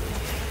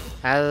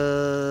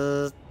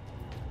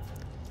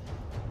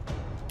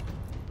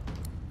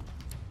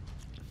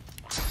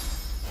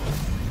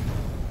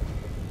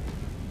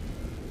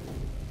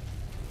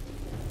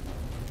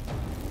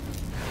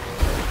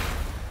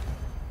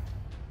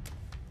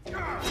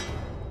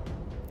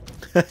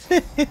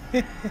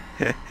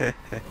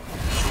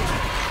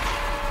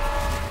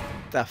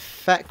 The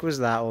feck was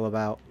that all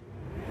about?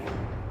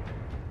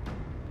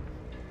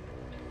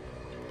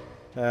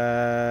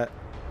 I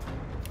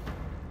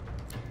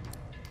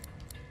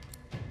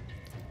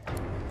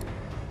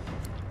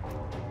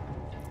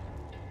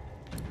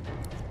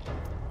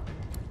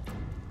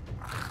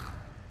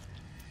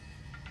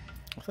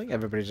think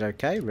everybody's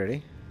okay,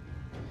 really.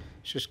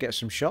 Let's just get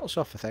some shots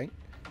off, I think.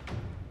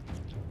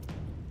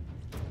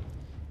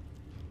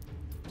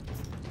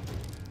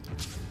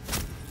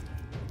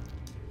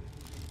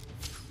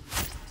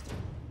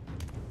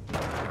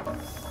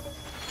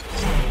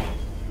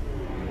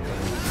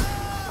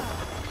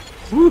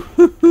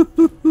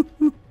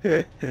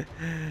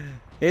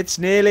 It's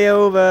nearly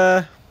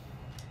over.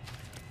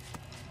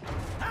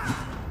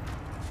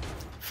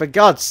 For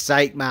God's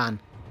sake, man.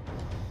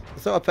 I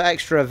thought I put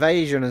extra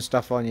evasion and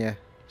stuff on you.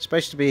 It's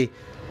supposed to be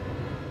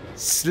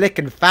slick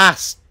and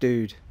fast,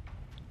 dude.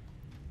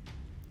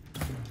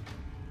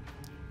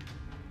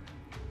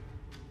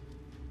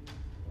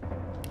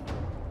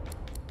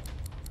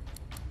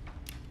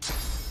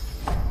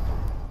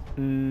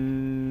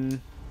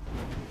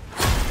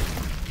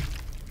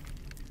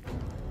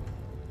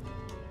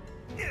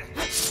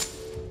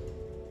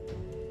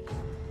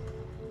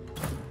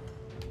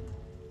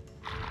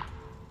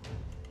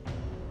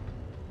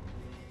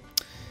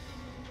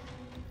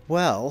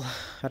 Well,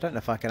 I don't know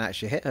if I can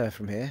actually hit her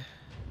from here.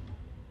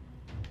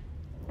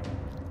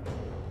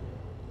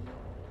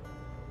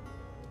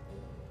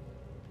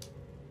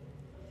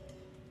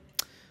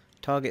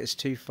 Target is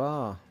too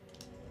far.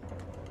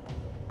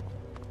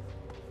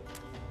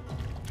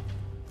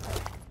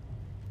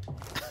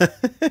 Don't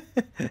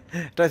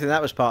think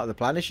that was part of the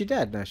plan. Is she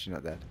dead? No, she's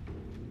not dead.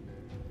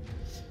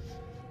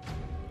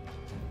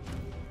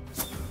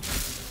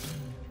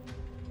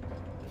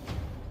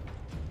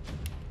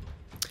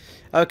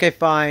 Okay,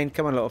 fine.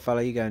 Come on, little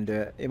fella. You go and do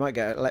it. You might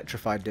get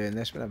electrified doing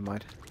this, but never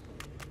mind.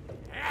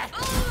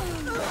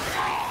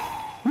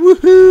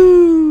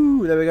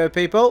 Woohoo! There we go,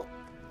 people.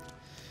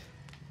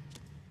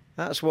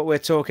 That's what we're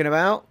talking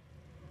about.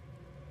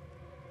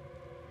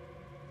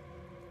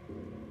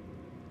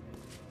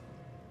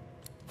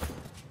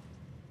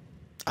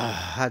 Oh,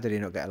 how did he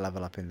not get a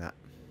level up in that?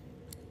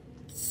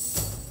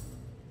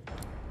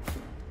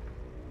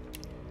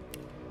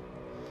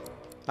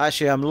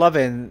 Actually, I'm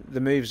loving the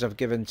moves I've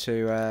given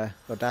to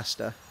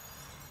Odasta.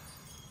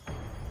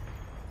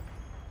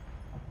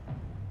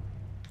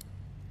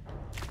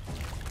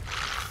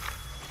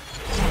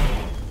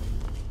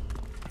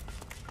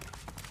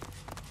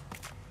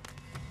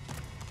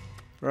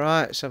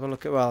 Right, let's have a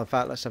look at... Well, in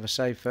fact, let's have a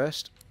save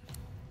first.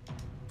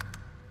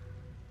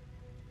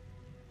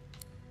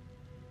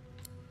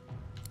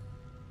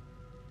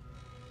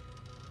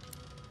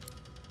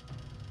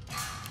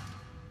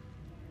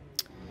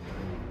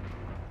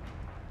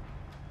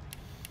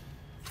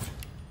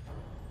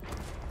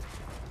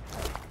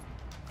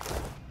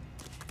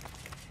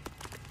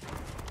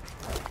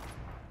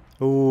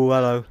 Oh,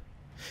 hello.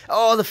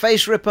 Oh, the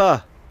face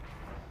ripper.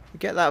 You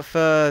get that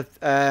for...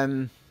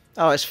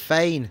 Oh, it's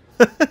Fane.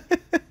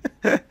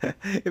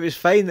 It was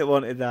Fane that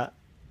wanted that.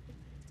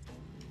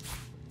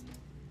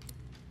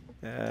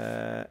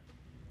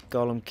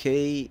 Golem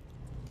key.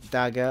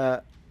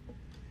 Dagger.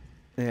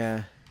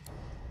 Yeah.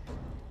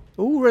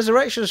 Ooh,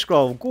 resurrection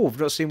scroll. Ooh, I've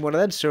not seen one of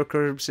them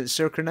since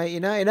circa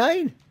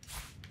 1999.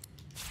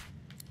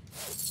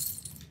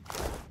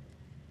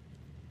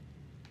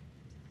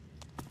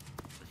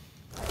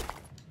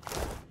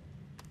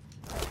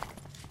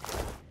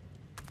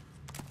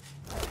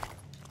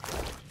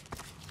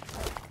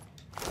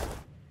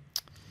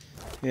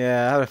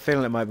 Yeah, I have a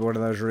feeling it might be one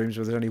of those rooms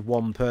where there's only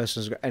one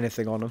person who's got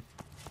anything on them.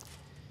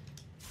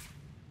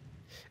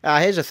 Ah,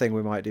 here's a thing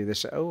we might do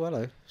this. Oh,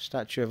 hello.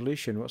 Statue of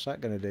Lucian. What's that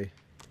going to do?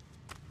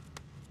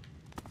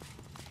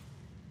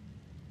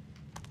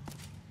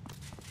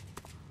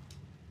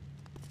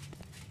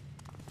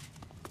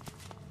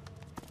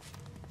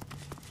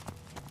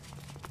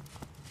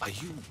 Are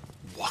you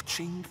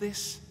watching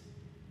this?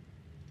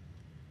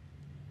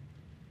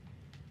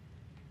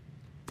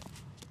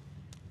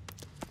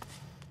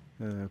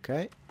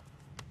 Okay.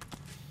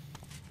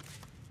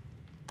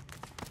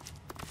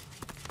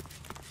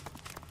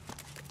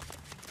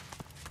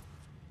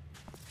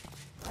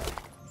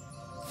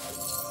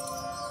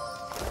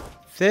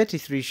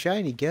 $33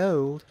 shiny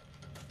gold.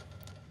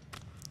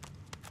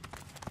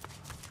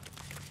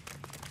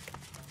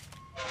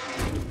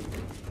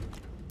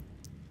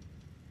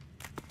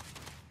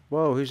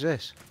 Whoa, who's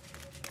this?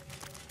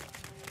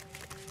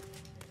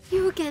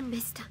 You again,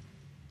 mister.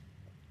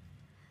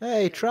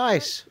 Hey,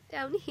 Trice.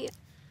 Down here.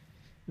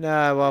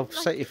 No, I'll Like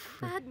set you a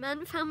free. bad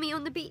man found me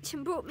on the beach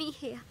and brought me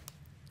here.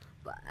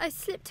 But I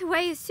slipped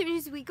away as soon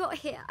as we got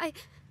here. I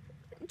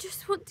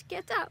just want to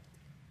get out.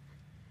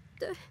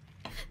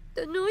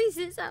 The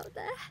noises out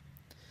there.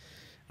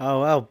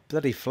 Oh, well,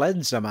 bloody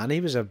Flenser, man.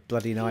 He was a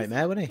bloody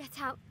nightmare, wasn't he?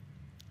 Get out.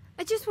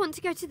 I just want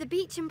to go to the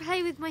beach and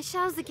play with my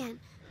shells again.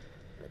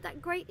 But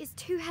that grate is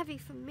too heavy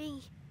for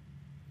me.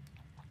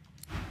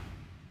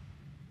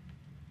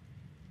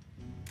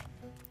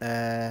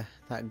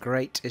 That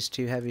grate is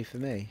too heavy for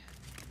me.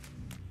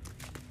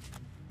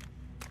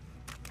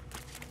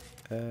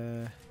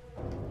 Oh,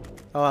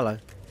 hello.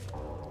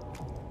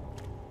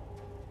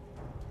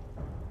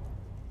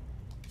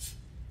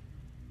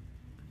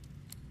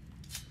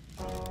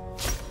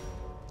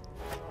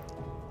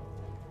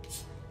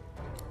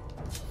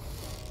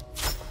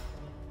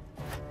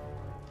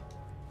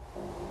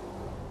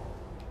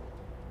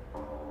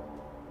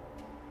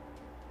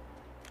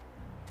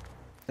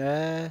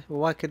 Well,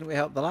 why couldn't we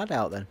help the lad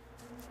out then?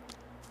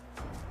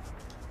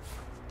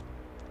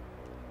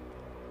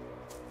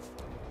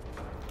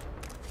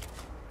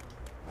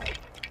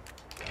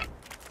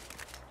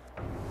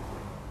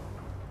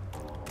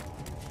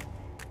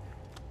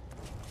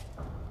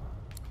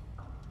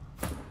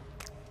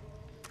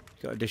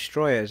 Got to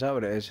destroy it, is that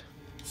what it is?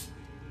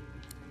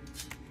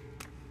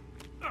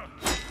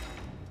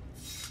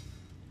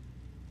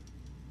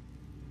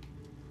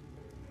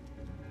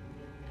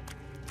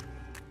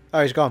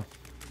 Oh, he's gone.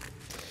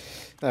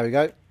 There we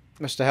go.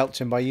 Must have helped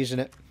him by using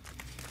it.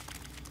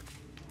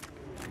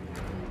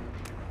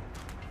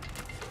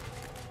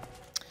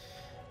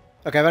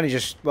 Okay, I've only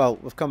just... Well,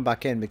 we've come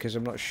back in because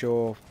I'm not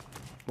sure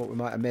what we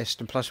might have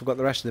missed. And plus we've got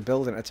the rest of the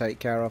building to take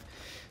care of.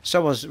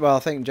 Someone's... Well, I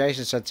think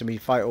Jason said to me,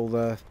 fight all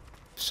the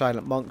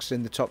silent monks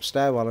in the top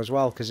stairwell as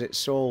well. Because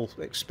it's all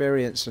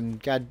experience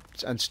and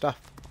gads and stuff.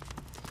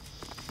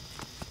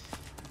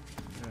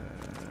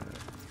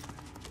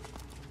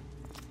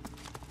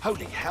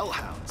 Holy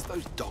hellhounds,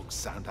 those dogs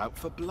sound out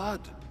for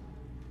blood.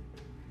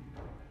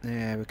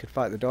 Yeah, we could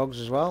fight the dogs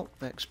as well.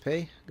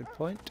 XP, good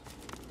point.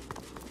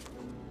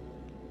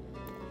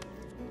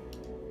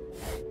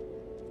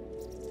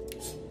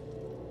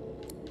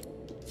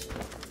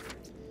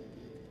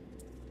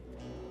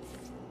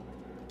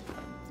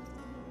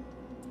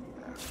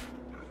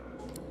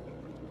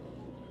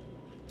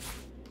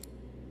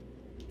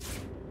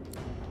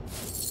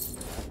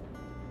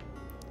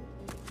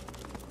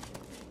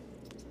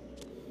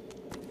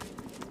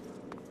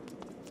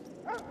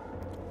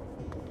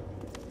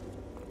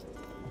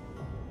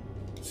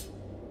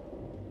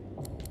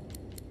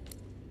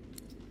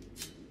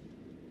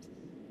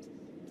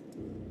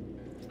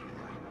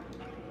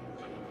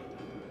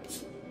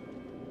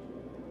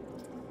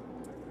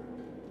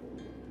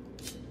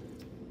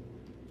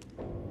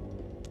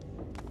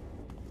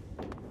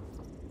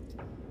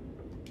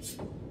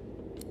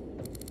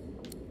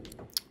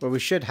 Well, we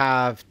should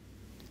have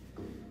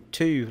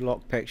 2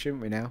 lockpicks,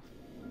 shouldn't we now?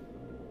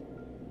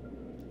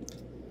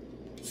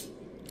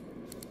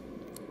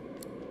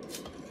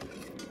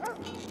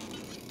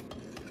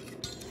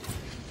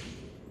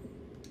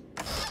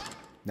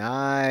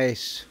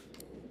 Nice.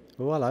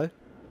 Oh, hello.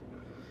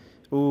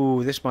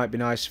 Ooh, this might be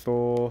nice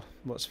for...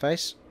 What's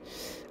face?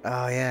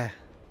 Oh, yeah.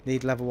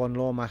 Need level 1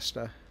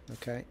 Lawmaster.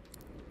 Okay.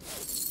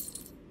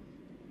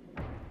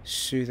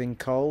 Soothing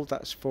Cold.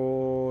 That's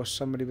for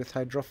somebody with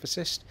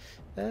Hydrophysist.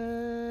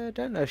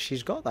 Don't know if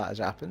she's got that as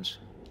it happens.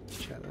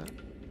 Check that.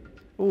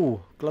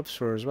 Ooh, gloves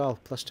for her as well.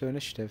 +2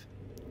 initiative.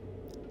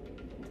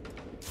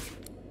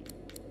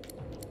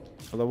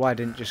 Although why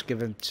didn't just give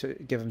them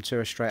to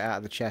her straight out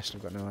of the chest?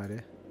 I've got no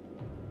idea.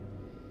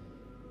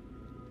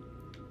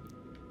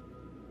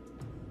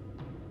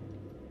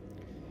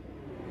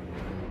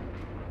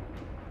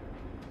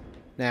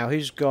 Now,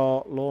 who's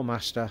got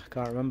Lawmaster?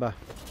 Can't remember.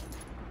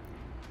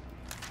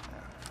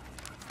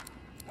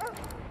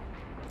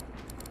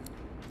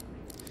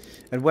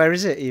 And where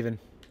is it even?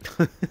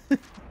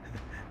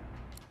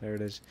 There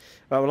it is.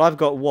 Right, well, I've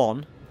got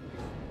 1.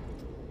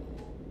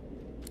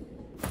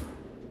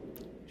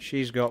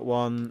 She's got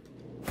 1.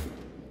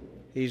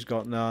 He's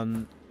got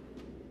none.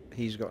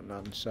 He's got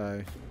none.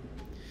 So,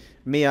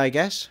 me, I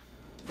guess.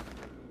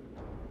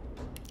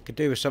 Could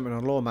do with something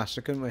on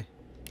Lawmaster, couldn't we?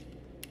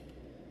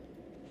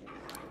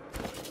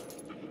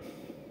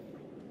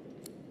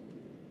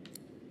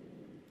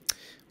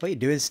 What are you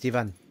doing,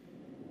 Stephen?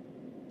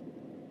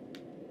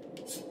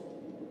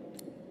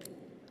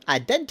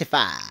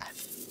 Identify.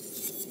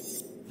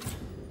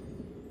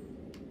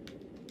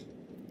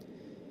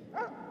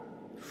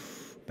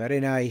 Very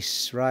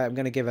nice. Right, I'm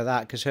going to give her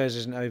that because hers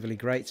isn't overly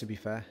great, to be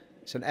fair.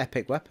 It's an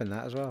epic weapon,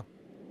 that, as well.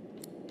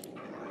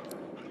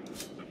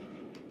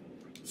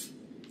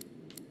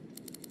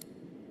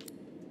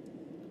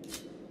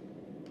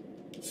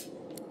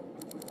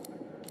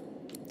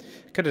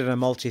 Could have done a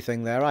multi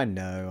thing there. I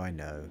know, I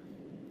know.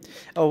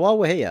 Oh, while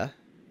we're here,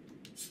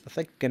 I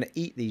think going to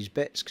eat these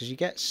bits because you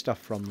get stuff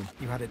from them.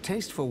 You had a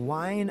taste for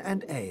wine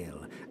and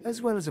ale,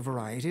 as well as a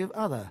variety of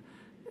other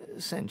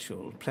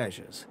sensual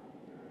pleasures.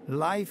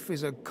 Life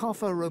is a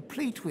coffer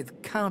replete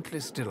with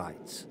countless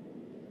delights.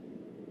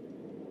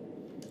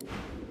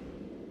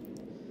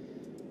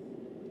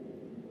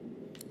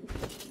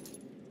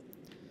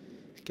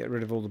 Get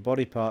rid of all the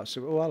body parts.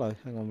 Oh, hello.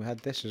 Hang on, we had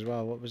this as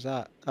well. What was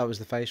that? That was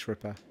the face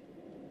ripper.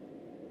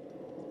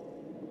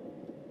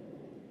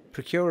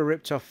 Procure a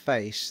ripped off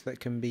face that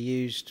can be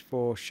used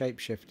for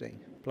shapeshifting.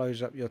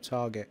 Blows up your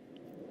target.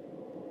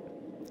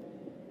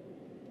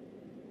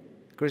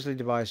 Grisly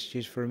device is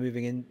used for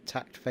removing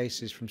intact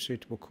faces from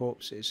suitable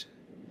corpses.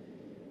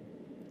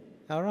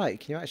 Alright,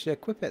 can you actually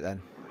equip it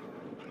then?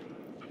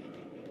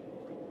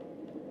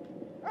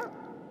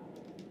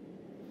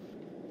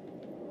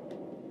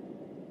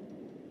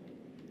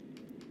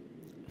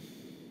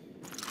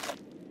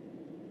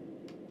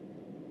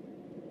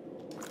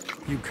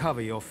 You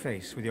cover your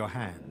face with your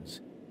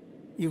hands.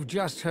 You've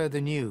just heard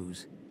the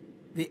news.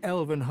 The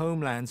elven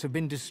homelands have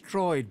been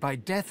destroyed by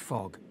death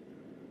fog.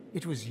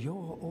 It was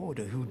your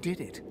order who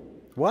did it.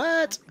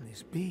 What? How can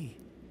this be?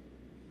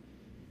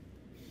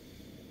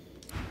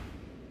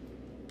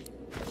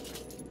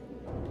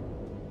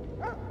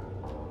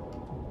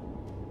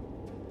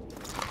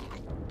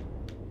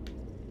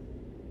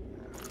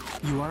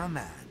 You are a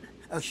man,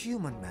 a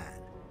human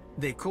man.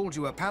 They called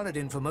you a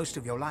paladin for most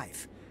of your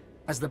life.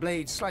 As the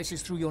blade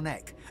slices through your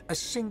neck, a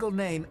single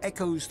name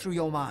echoes through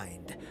your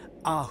mind.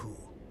 Ahu.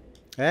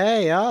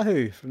 Hey,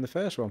 Ahu from the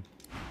first one.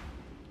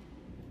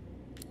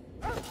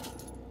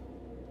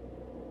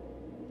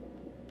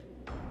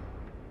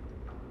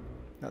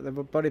 That the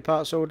body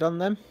parts all done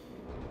then?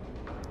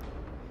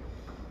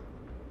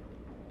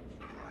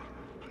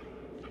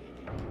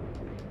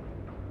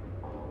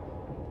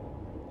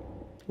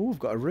 Oh, we've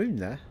got a rune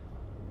there.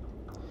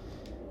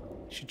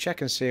 Should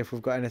check and see if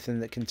we've got anything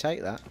that can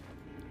take that.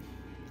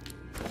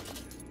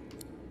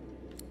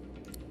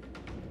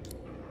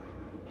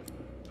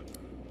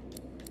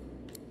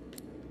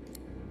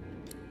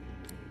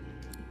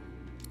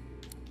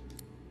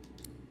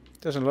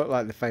 Doesn't look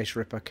like the face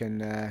ripper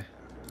can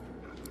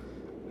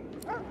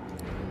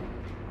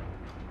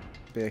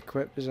be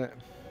equipped, is it?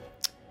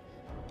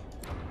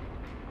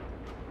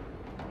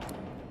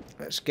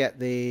 Let's get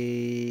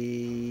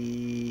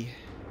the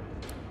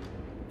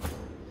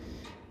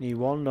new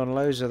wand on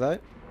Loza though.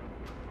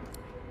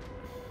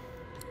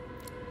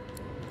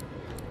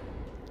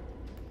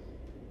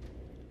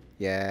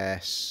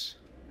 Yes.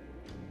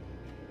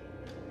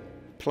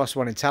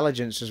 +1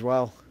 intelligence as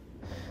well.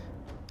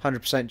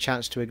 100%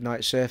 chance to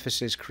ignite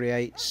surfaces,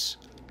 creates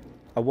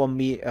a 1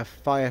 meter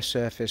fire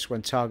surface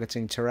when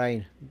targeting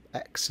terrain.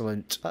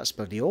 Excellent. That's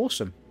bloody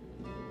awesome.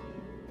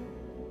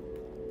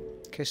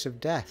 Kiss of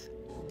death.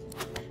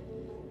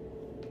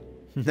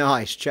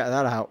 Nice, check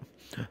that out.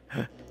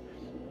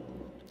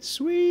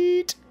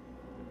 Sweet.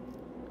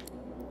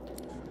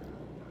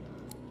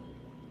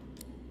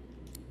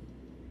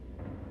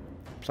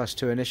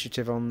 +2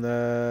 initiative on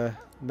the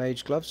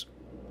mage gloves.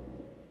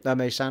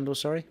 Mage sandals,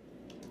 sorry.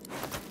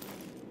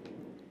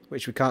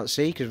 Which we can't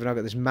see because we've now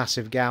got this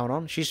massive gown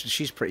on.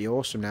 She's pretty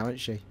awesome now, isn't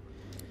she?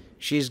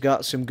 She's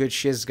got some good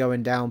shiz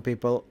going down,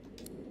 people.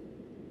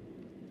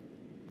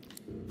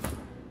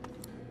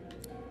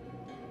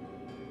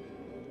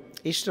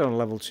 He's still on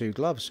level 2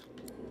 gloves.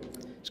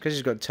 It's because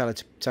he's got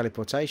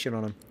teleportation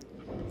on him.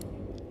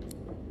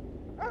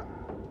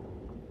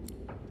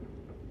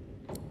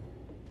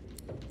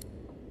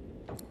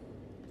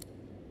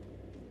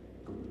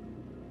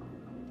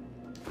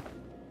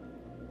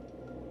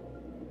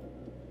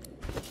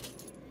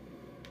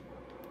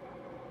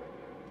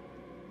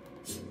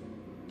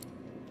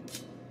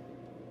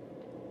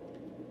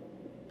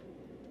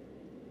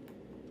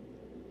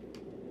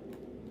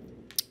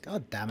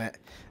 God damn it.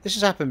 This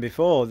has happened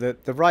before.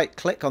 The right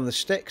click on the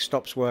stick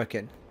stops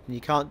working. And you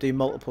can't do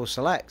multiple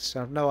selects. I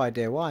have no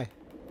idea why.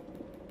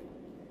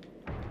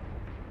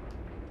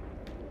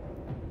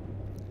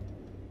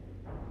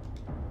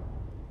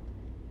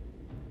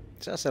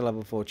 So that's a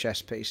level 4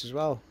 chest piece as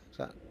well. Is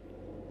that...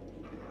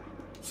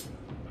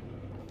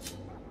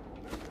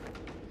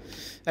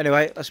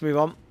 Anyway, let's move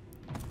on.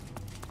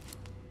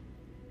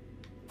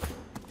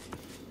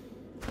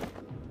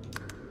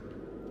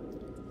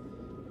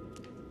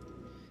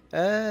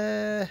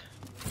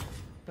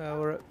 Well,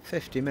 we're at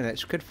 50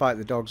 minutes. We could fight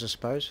the dogs, I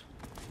suppose.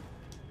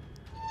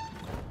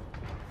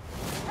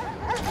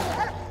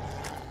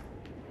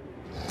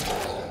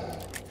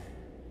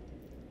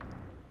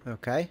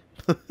 Okay.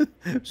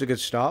 It was a good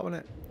start,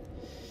 wasn't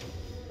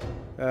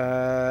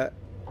it?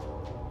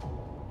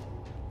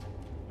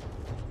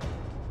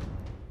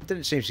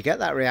 Didn't seem to get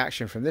that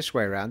reaction from this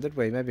way around, did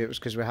we? Maybe it was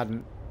because we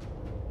hadn't...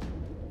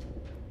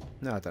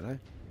 No, I don't know.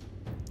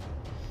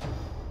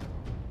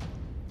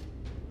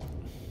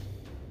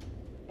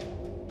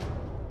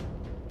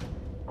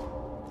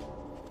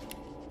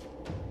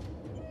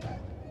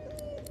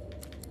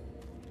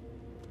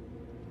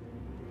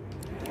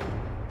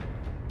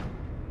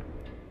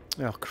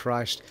 Oh,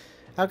 Christ.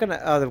 How can I...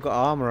 Oh, they've got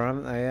armour,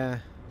 haven't they? Yeah.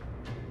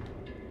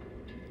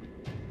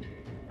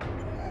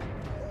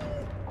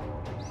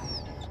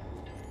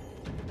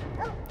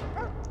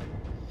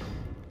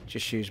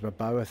 Just use my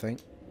bow, I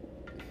think.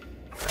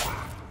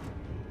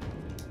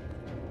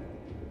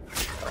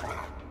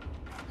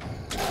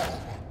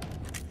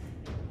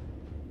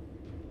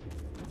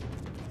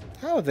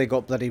 How have they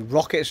got bloody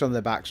rockets on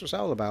their backs? What's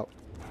that all about?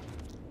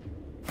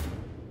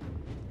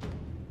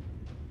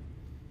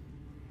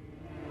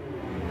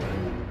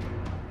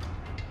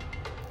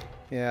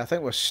 Yeah, I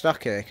think we're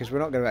stuck here because we're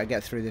not going to be able to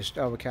get through this.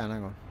 Oh, we can.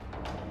 Hang on.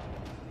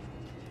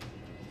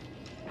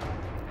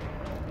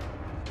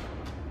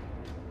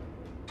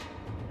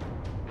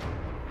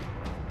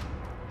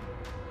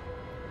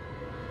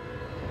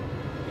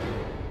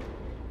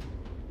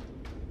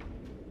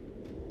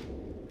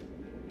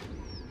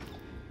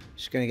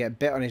 He's going to get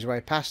bit on his way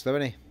past, though,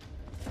 isn't he?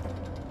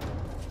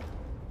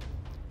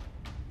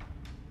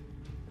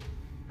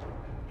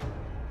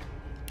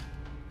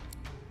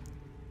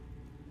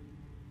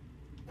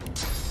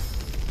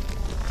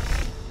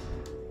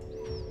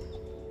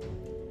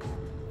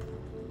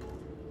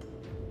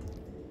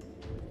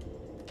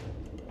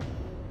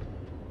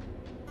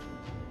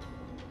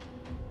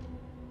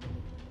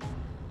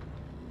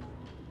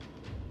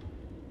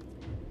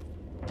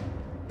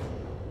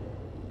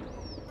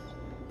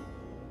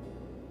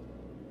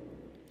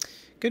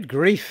 Good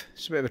grief.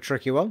 It's a bit of a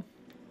tricky one.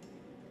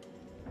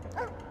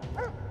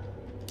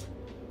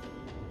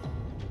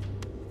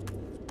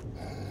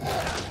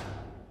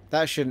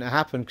 That shouldn't have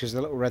happened because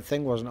the little red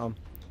thing wasn't on.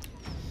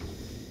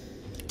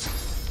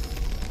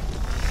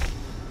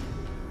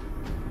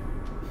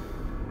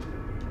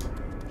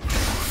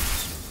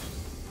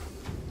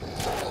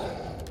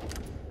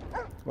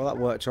 Well, that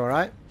worked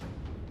alright.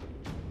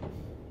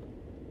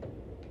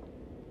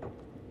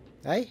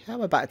 Hey, how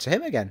am I back to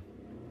him again?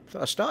 I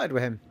thought I started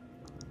with him.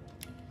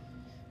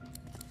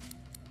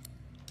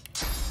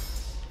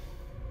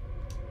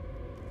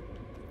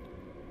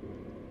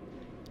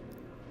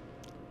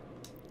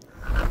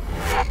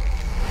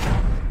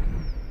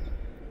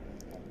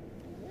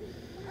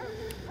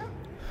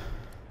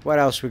 What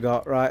else we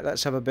got? Right,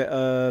 let's have a bit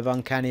of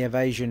uncanny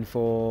evasion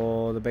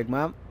for the big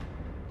man.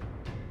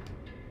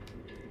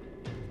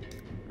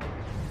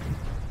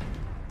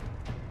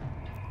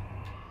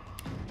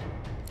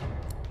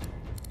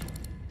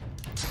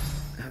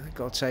 I think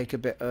I'll take a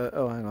bit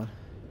oh, hang on.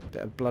 A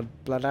bit of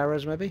blood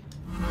arrows, maybe?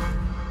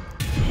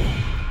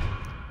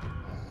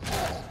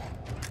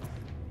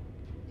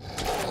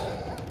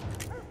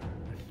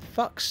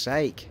 Fuck's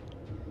sake.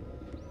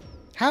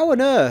 How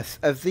on earth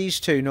have these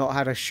two not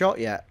had a shot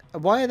yet?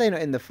 Why are they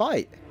not in the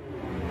fight?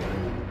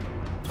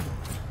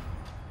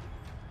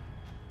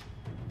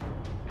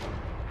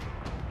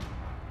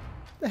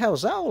 The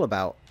hell's that all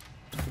about?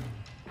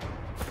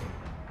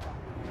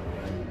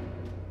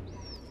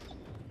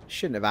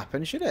 Shouldn't have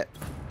happened, should it?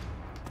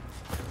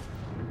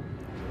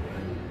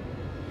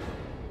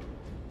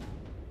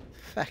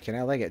 Fucking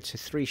hell, they get to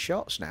 3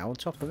 shots now on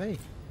top of me.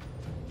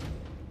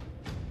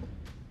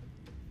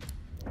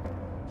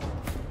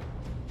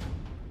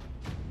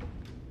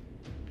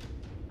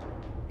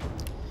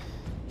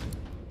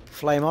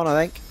 Flame on,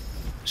 I think.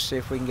 See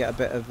if we can get a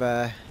bit of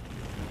hang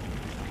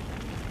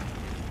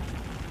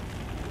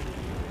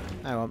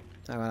on.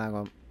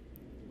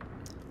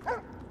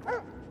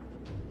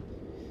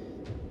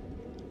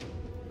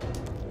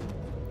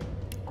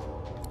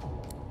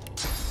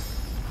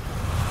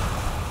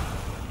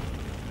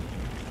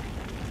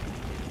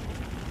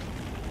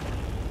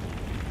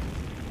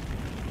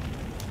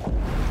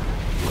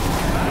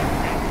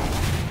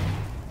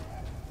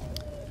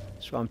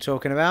 That's what I'm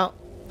talking about.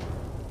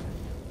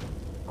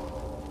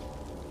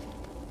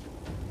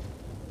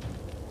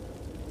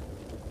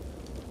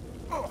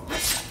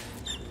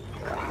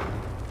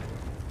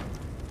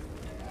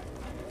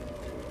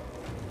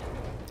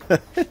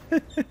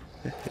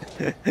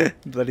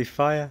 Bloody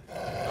fire.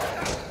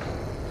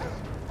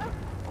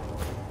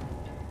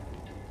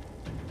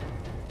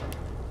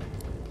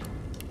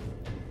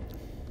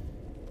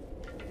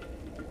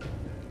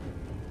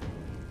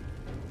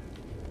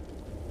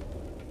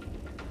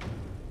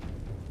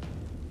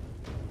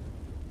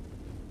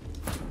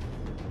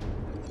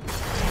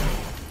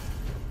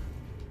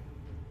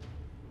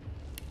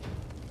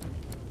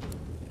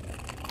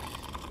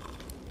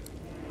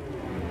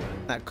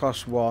 That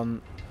costs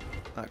 1.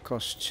 That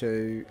costs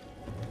 2.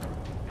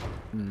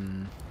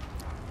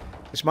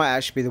 This might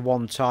actually be the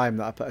one time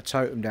that I put a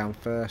totem down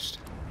first.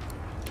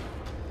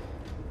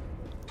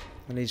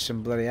 I need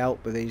some bloody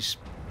help with these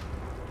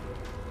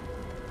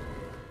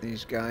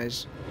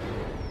guys.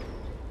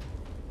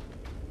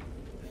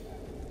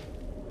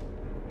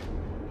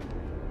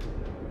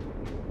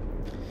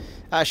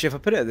 Actually, if I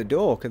put it at the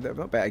door, could they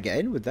not better get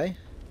in, would they?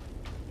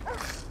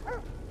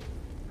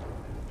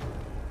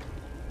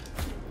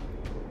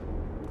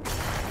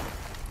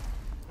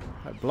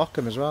 I'd block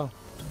them as well.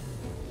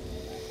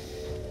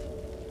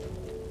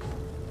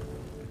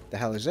 The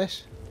hell is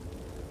this?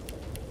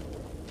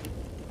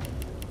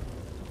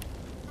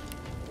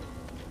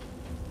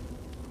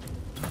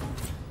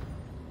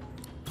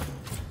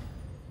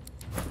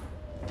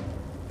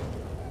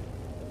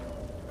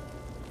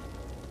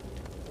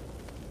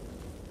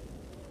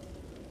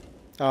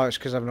 Oh, it's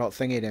because I've not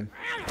thingied him.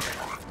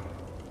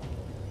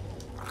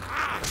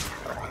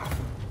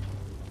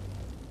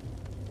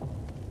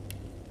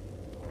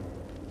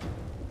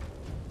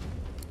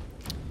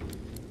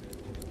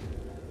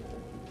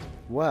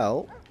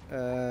 Well,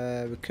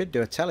 we could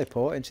do a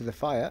teleport into the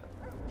fire.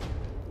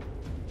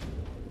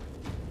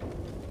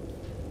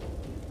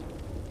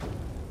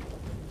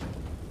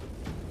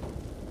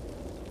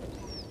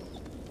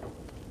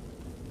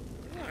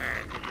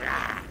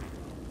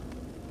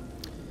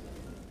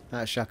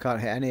 Actually, I can't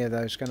hit any of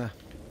those, can I?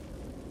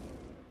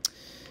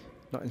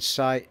 Not in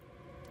sight.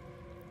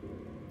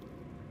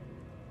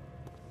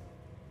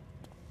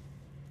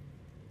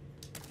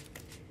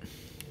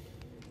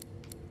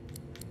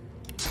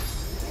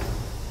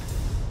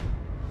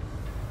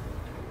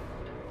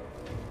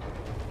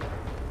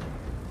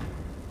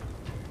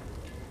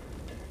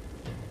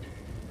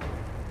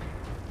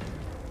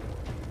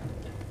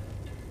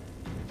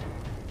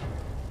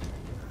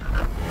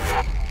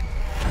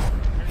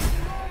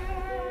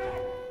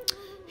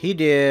 He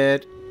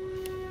did.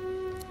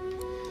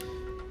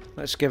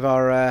 Let's give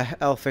our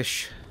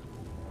elfish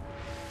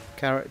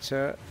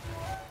character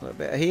a little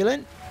bit of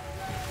healing.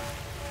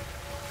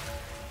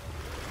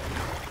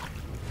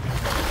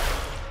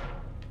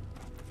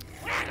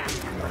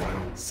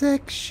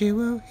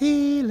 Sexual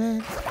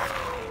healing.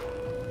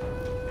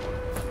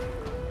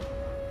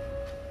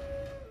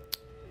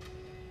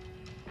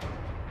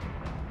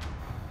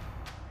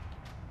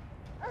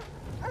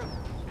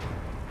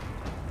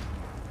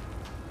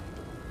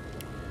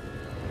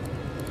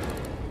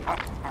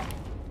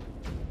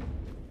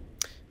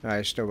 Oh,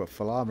 he's still got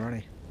full armor,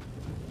 hasn't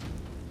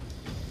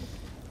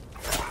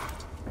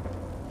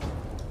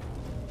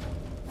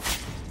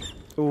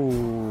he?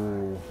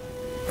 Ooh.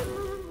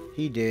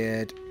 He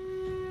did.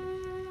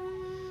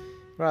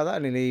 Right, that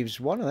only leaves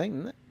one, I think,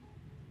 doesn't it?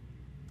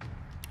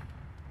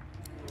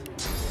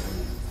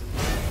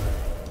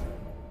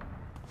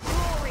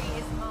 Glory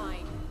is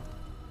mine.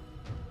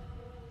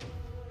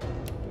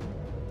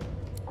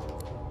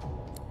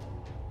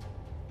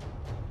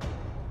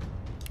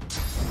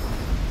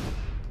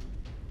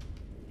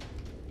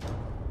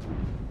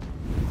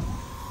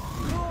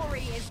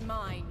 Glory is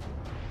mine.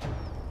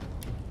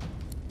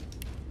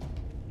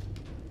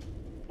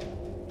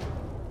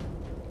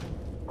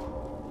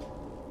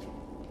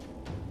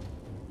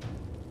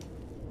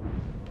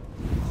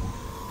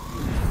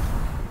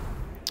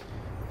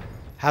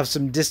 Have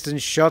some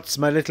distance shots,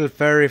 my little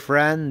furry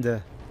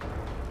friend.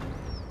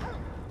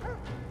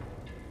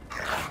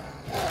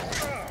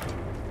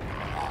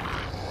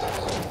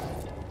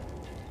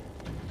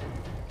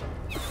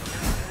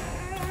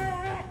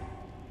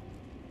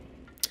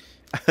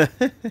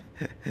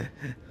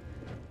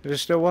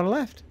 There's still one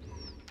left.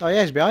 Oh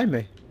yeah, he's behind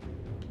me.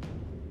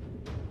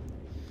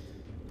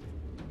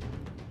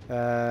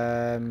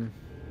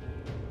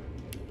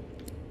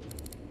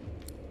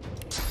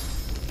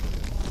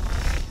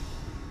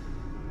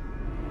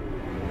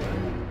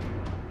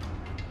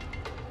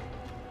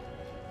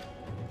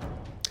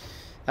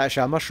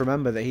 Actually, I must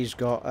remember that he's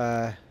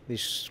got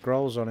these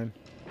scrolls on him.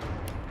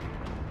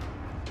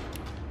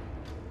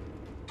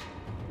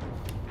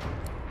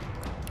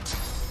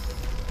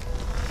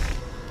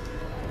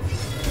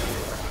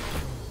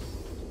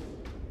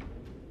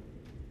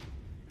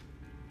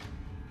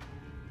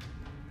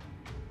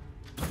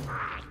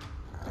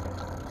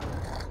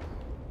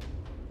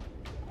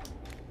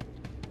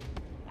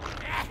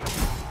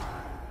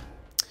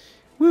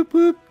 Whoop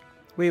whoop!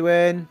 We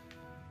win!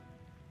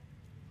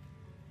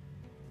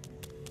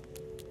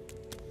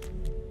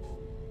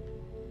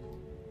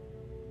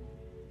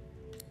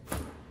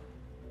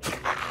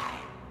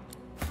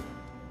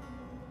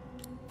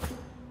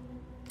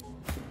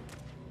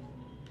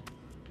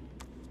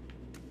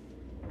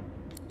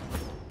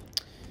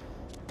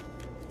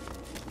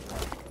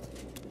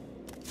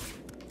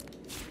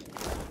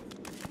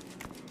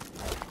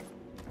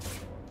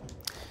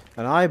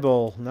 An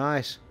eyeball,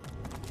 nice.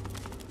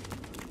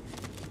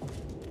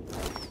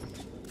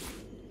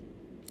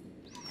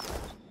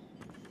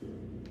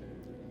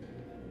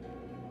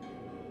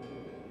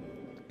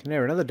 Can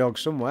hear another dog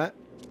somewhere.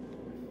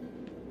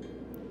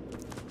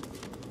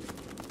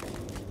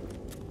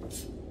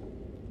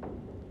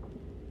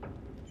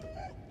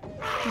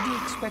 Did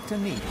you expect a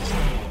needle?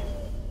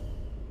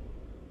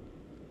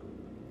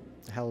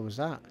 The hell was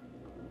that?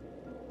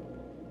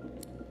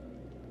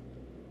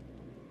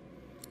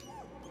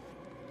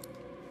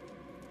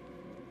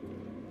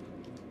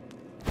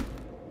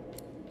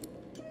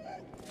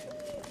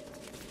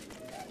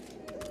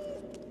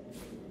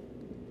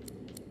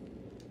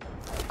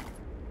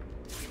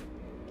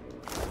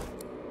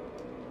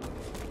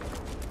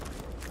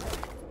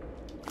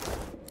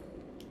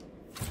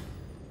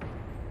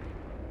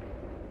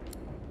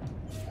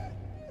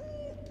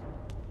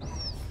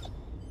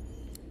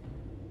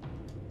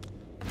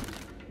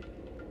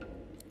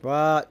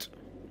 What?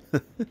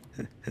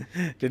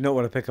 Did not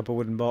want to pick up a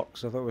wooden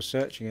box. I thought I was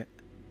searching it.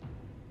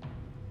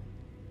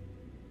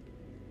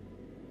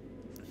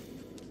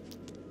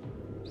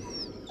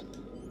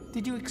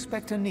 Did you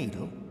expect a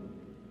needle?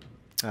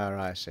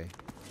 Alright, I see.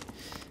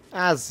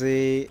 I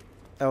see.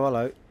 Oh,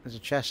 hello. There's a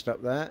chest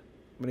up there.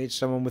 We need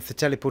someone with the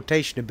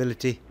teleportation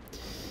ability.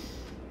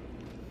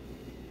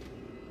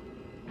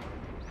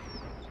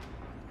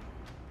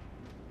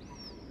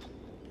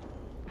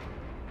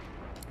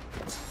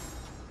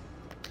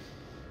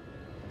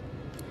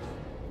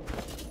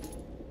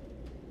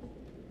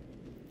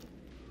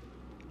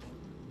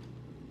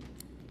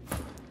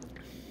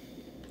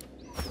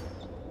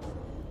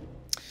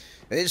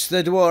 It's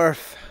the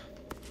dwarf.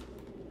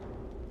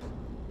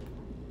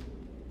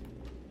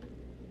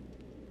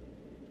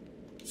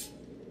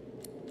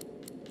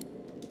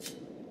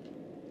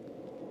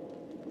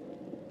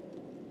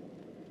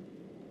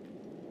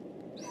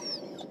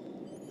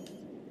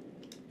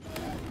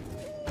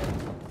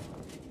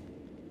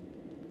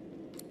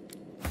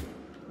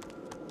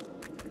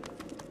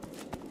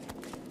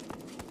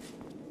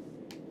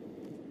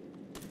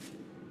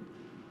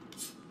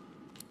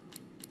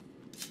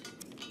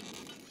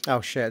 Oh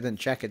shit, I didn't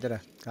check it, did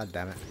I? God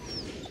damn it.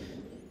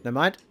 Never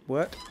mind.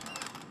 Work.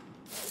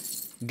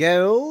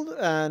 Gold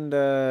and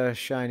a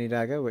shiny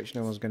dagger, which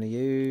no one's going to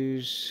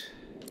use.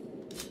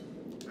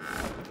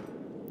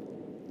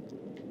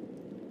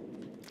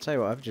 Tell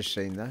you what I've just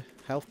seen though.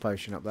 Health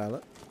potion up there,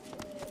 look.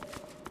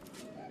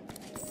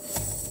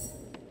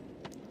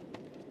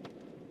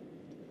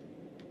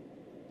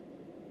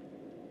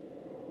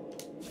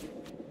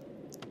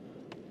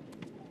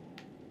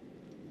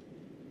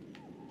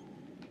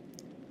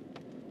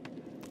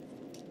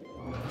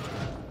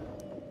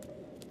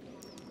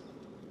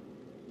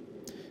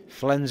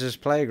 Flenser's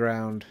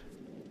playground.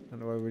 I don't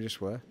know where we just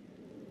were.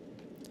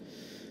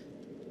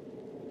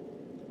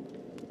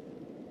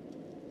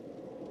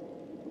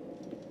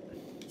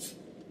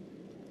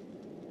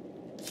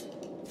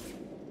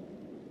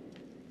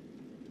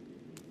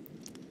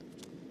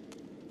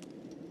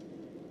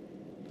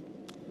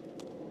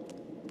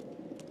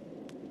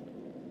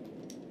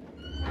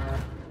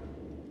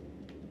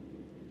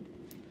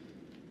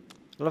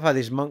 I love how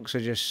these monks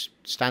are just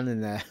standing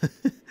there.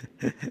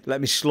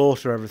 Let me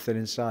slaughter everything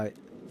in sight.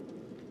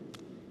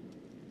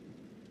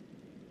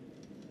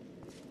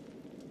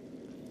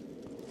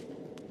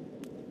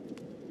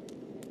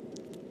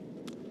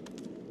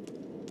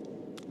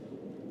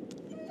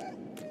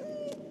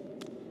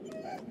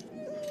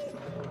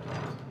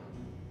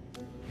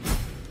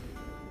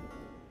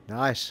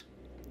 Nice.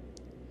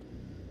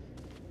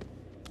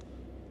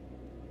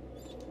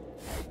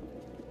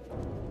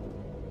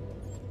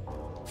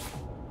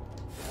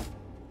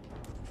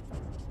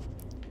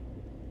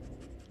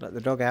 Let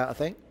the dog out, I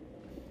think.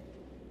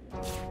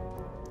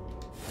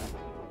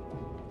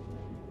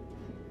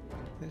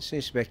 There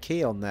seems to be a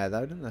key on there,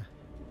 though, doesn't there?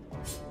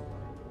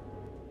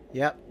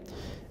 Yep.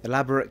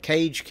 Elaborate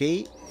cage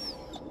key.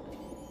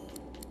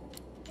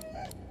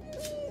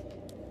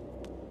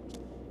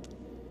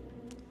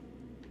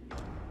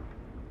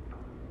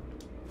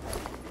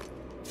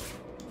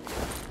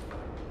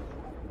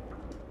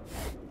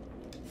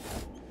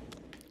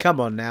 Come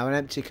on now, an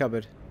empty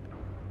cupboard.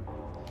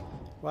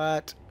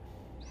 What?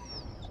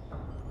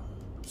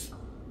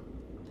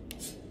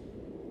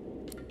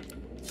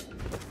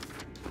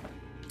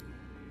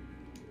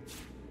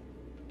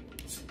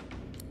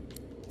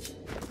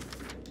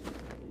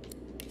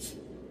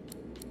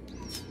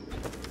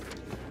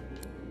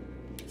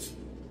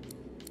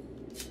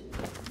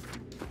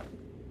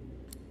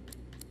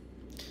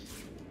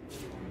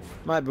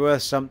 Might be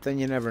worth something,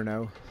 you never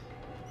know.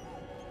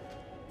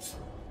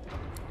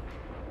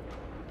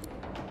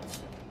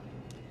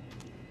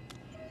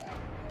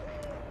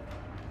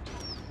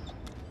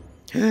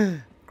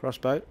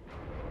 Crossbow.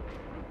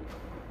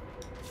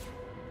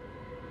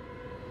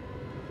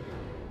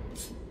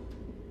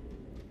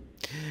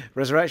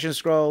 Resurrection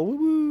scroll.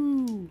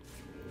 Woo-woo.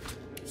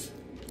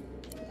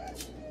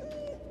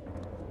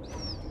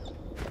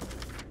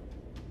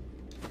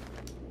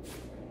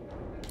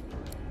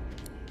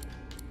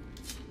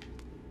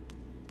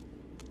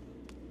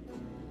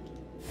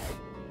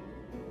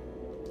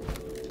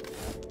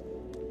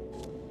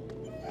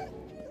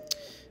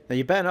 Now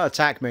you better not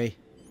attack me.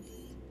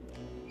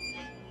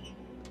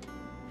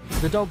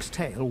 The dog's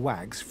tail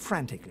wags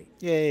frantically.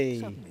 Yay.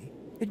 Suddenly,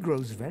 it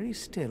grows very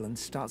still and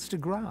starts to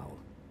growl.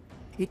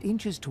 It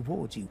inches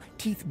towards you,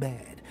 teeth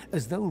bared,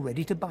 as though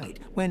ready to bite,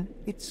 when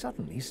it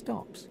suddenly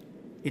stops.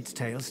 Its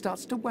tail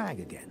starts to wag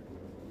again.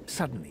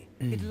 Suddenly,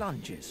 it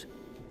lunges.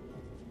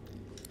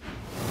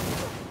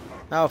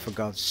 Oh, for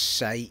God's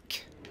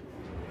sake.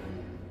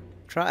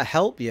 Try to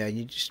help you and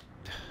you just...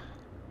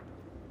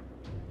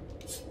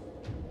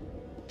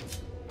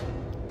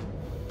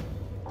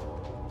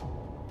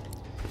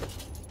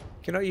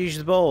 Can I use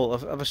the ball?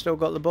 Have I still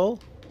got the ball?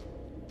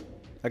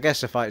 I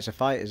guess a fight's a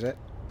fight, is it?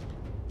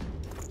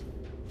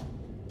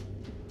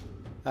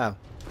 Oh.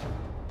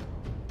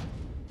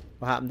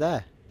 What happened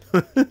there?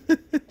 Did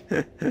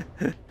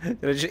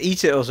I just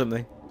eat it or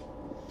something?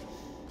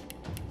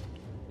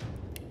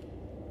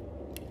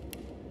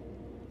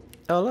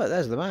 Oh look,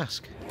 there's the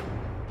mask.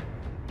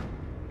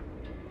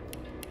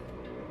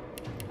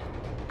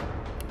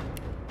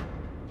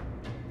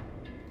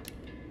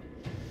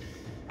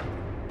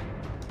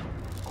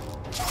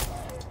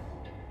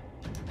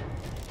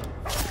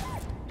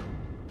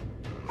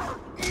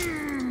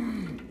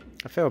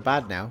 I feel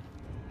bad now.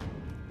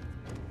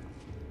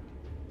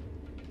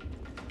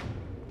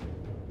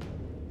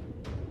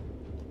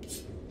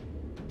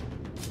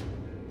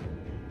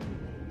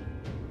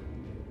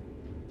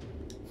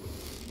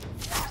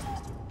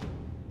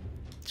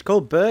 It's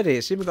called Birdie.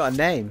 It's even got a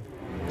name.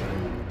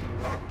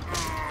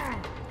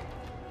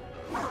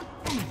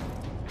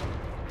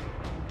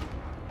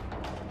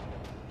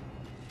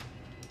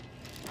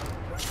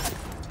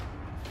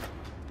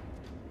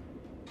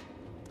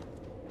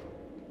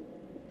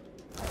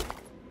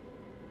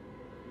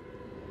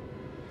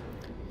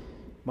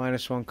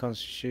 -1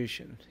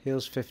 constitution.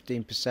 Heals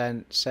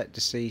 15%. Set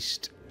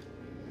deceased.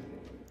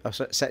 Oh,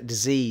 set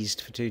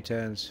diseased for 2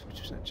 turns.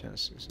 50%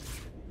 chances.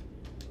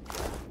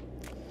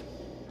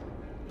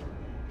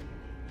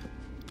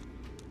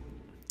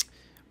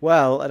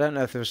 Well, I don't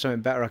know if there was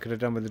something better I could have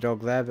done with the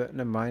dog there, but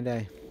never mind,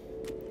 eh?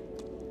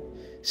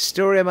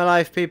 Story of my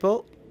life,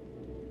 people.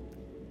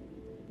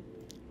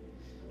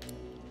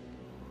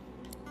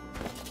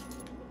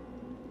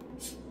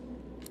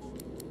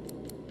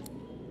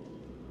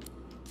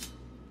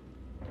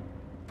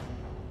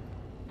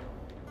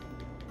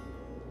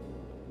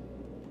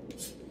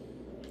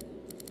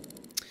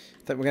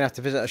 I think we're going to have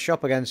to visit a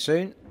shop again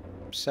soon.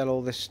 Sell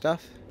all this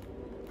stuff.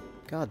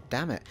 God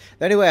damn it.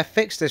 The only way I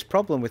fixed this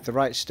problem with the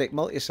right stick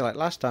multi-select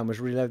last time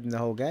was reloading the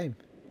whole game.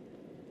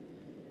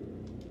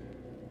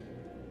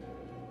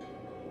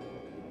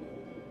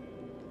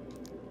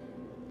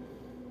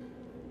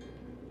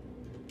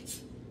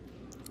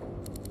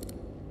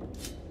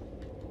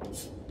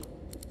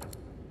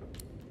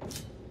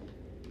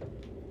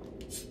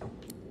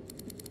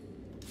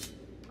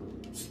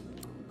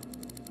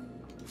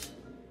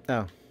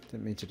 Oh,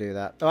 didn't mean to do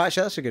that. Oh,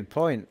 actually, that's a good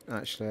point.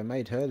 Actually, I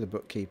made her the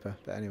bookkeeper.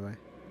 But anyway.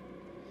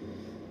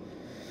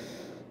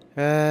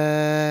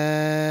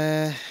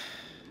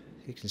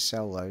 You can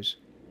sell those.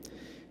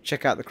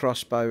 Check out the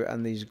crossbow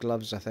and these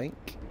gloves, I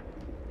think.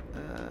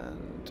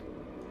 And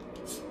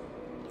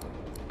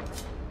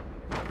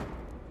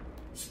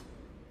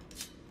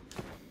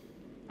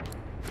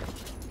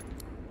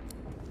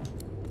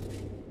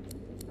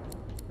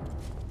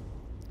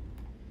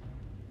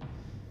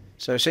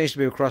so it seems to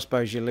be with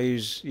crossbows you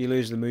lose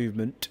the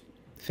movement.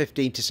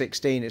 15 to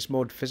 16, it's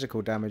more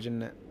physical damage,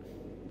 isn't it?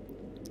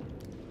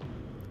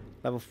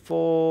 Level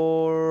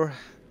 4.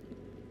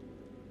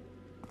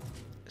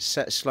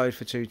 Set slowed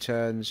for 2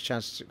 turns.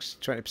 Chance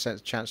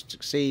 20% chance to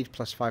succeed,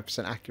 plus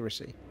 5%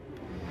 accuracy.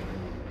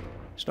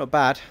 It's not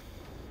bad.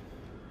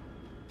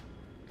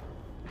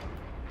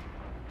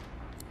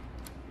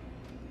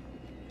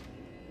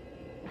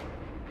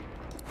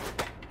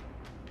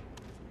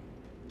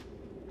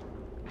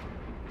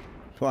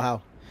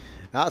 Wow,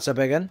 that's a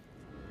big one.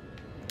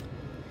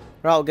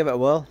 Right, I'll give it a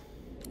whirl.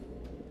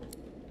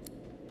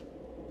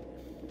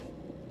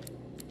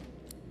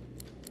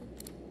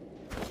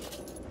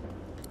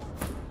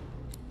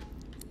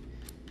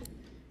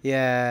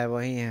 Yeah,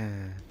 well,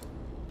 yeah.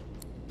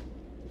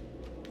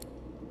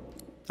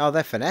 Oh,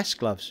 they're finesse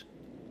gloves.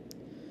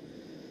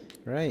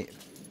 Right.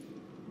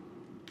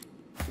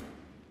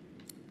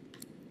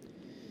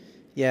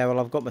 Yeah, well,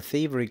 I've got my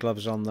thievery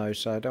gloves on, though,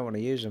 so I don't want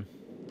to use them.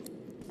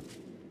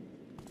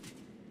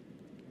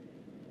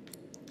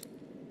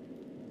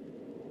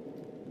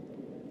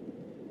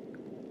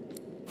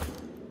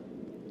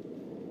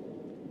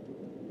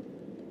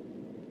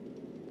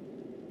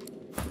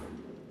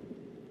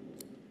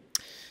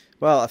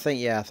 Well, I think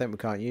we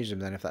can't use them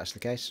then if that's the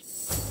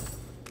case.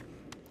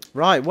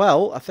 Right,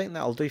 well, I think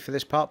that'll do for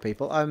this part,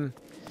 people. I'm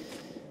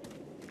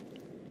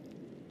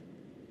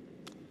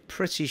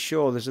pretty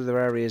sure there's other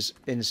areas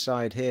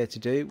inside here to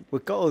do.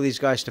 We've got all these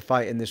guys to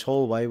fight in this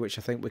hallway, which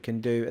I think we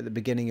can do at the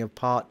beginning of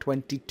part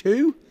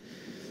 22.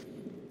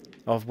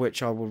 Of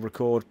which I will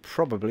record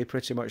probably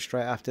pretty much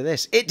straight after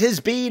this. It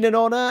has been an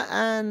honour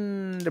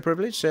and a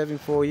privilege serving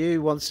for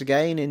you once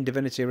again in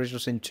Divinity Original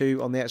Sin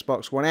 2 on the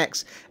Xbox One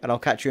X. And I'll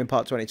catch you in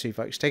part 22,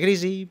 folks. Take it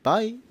easy.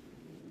 Bye.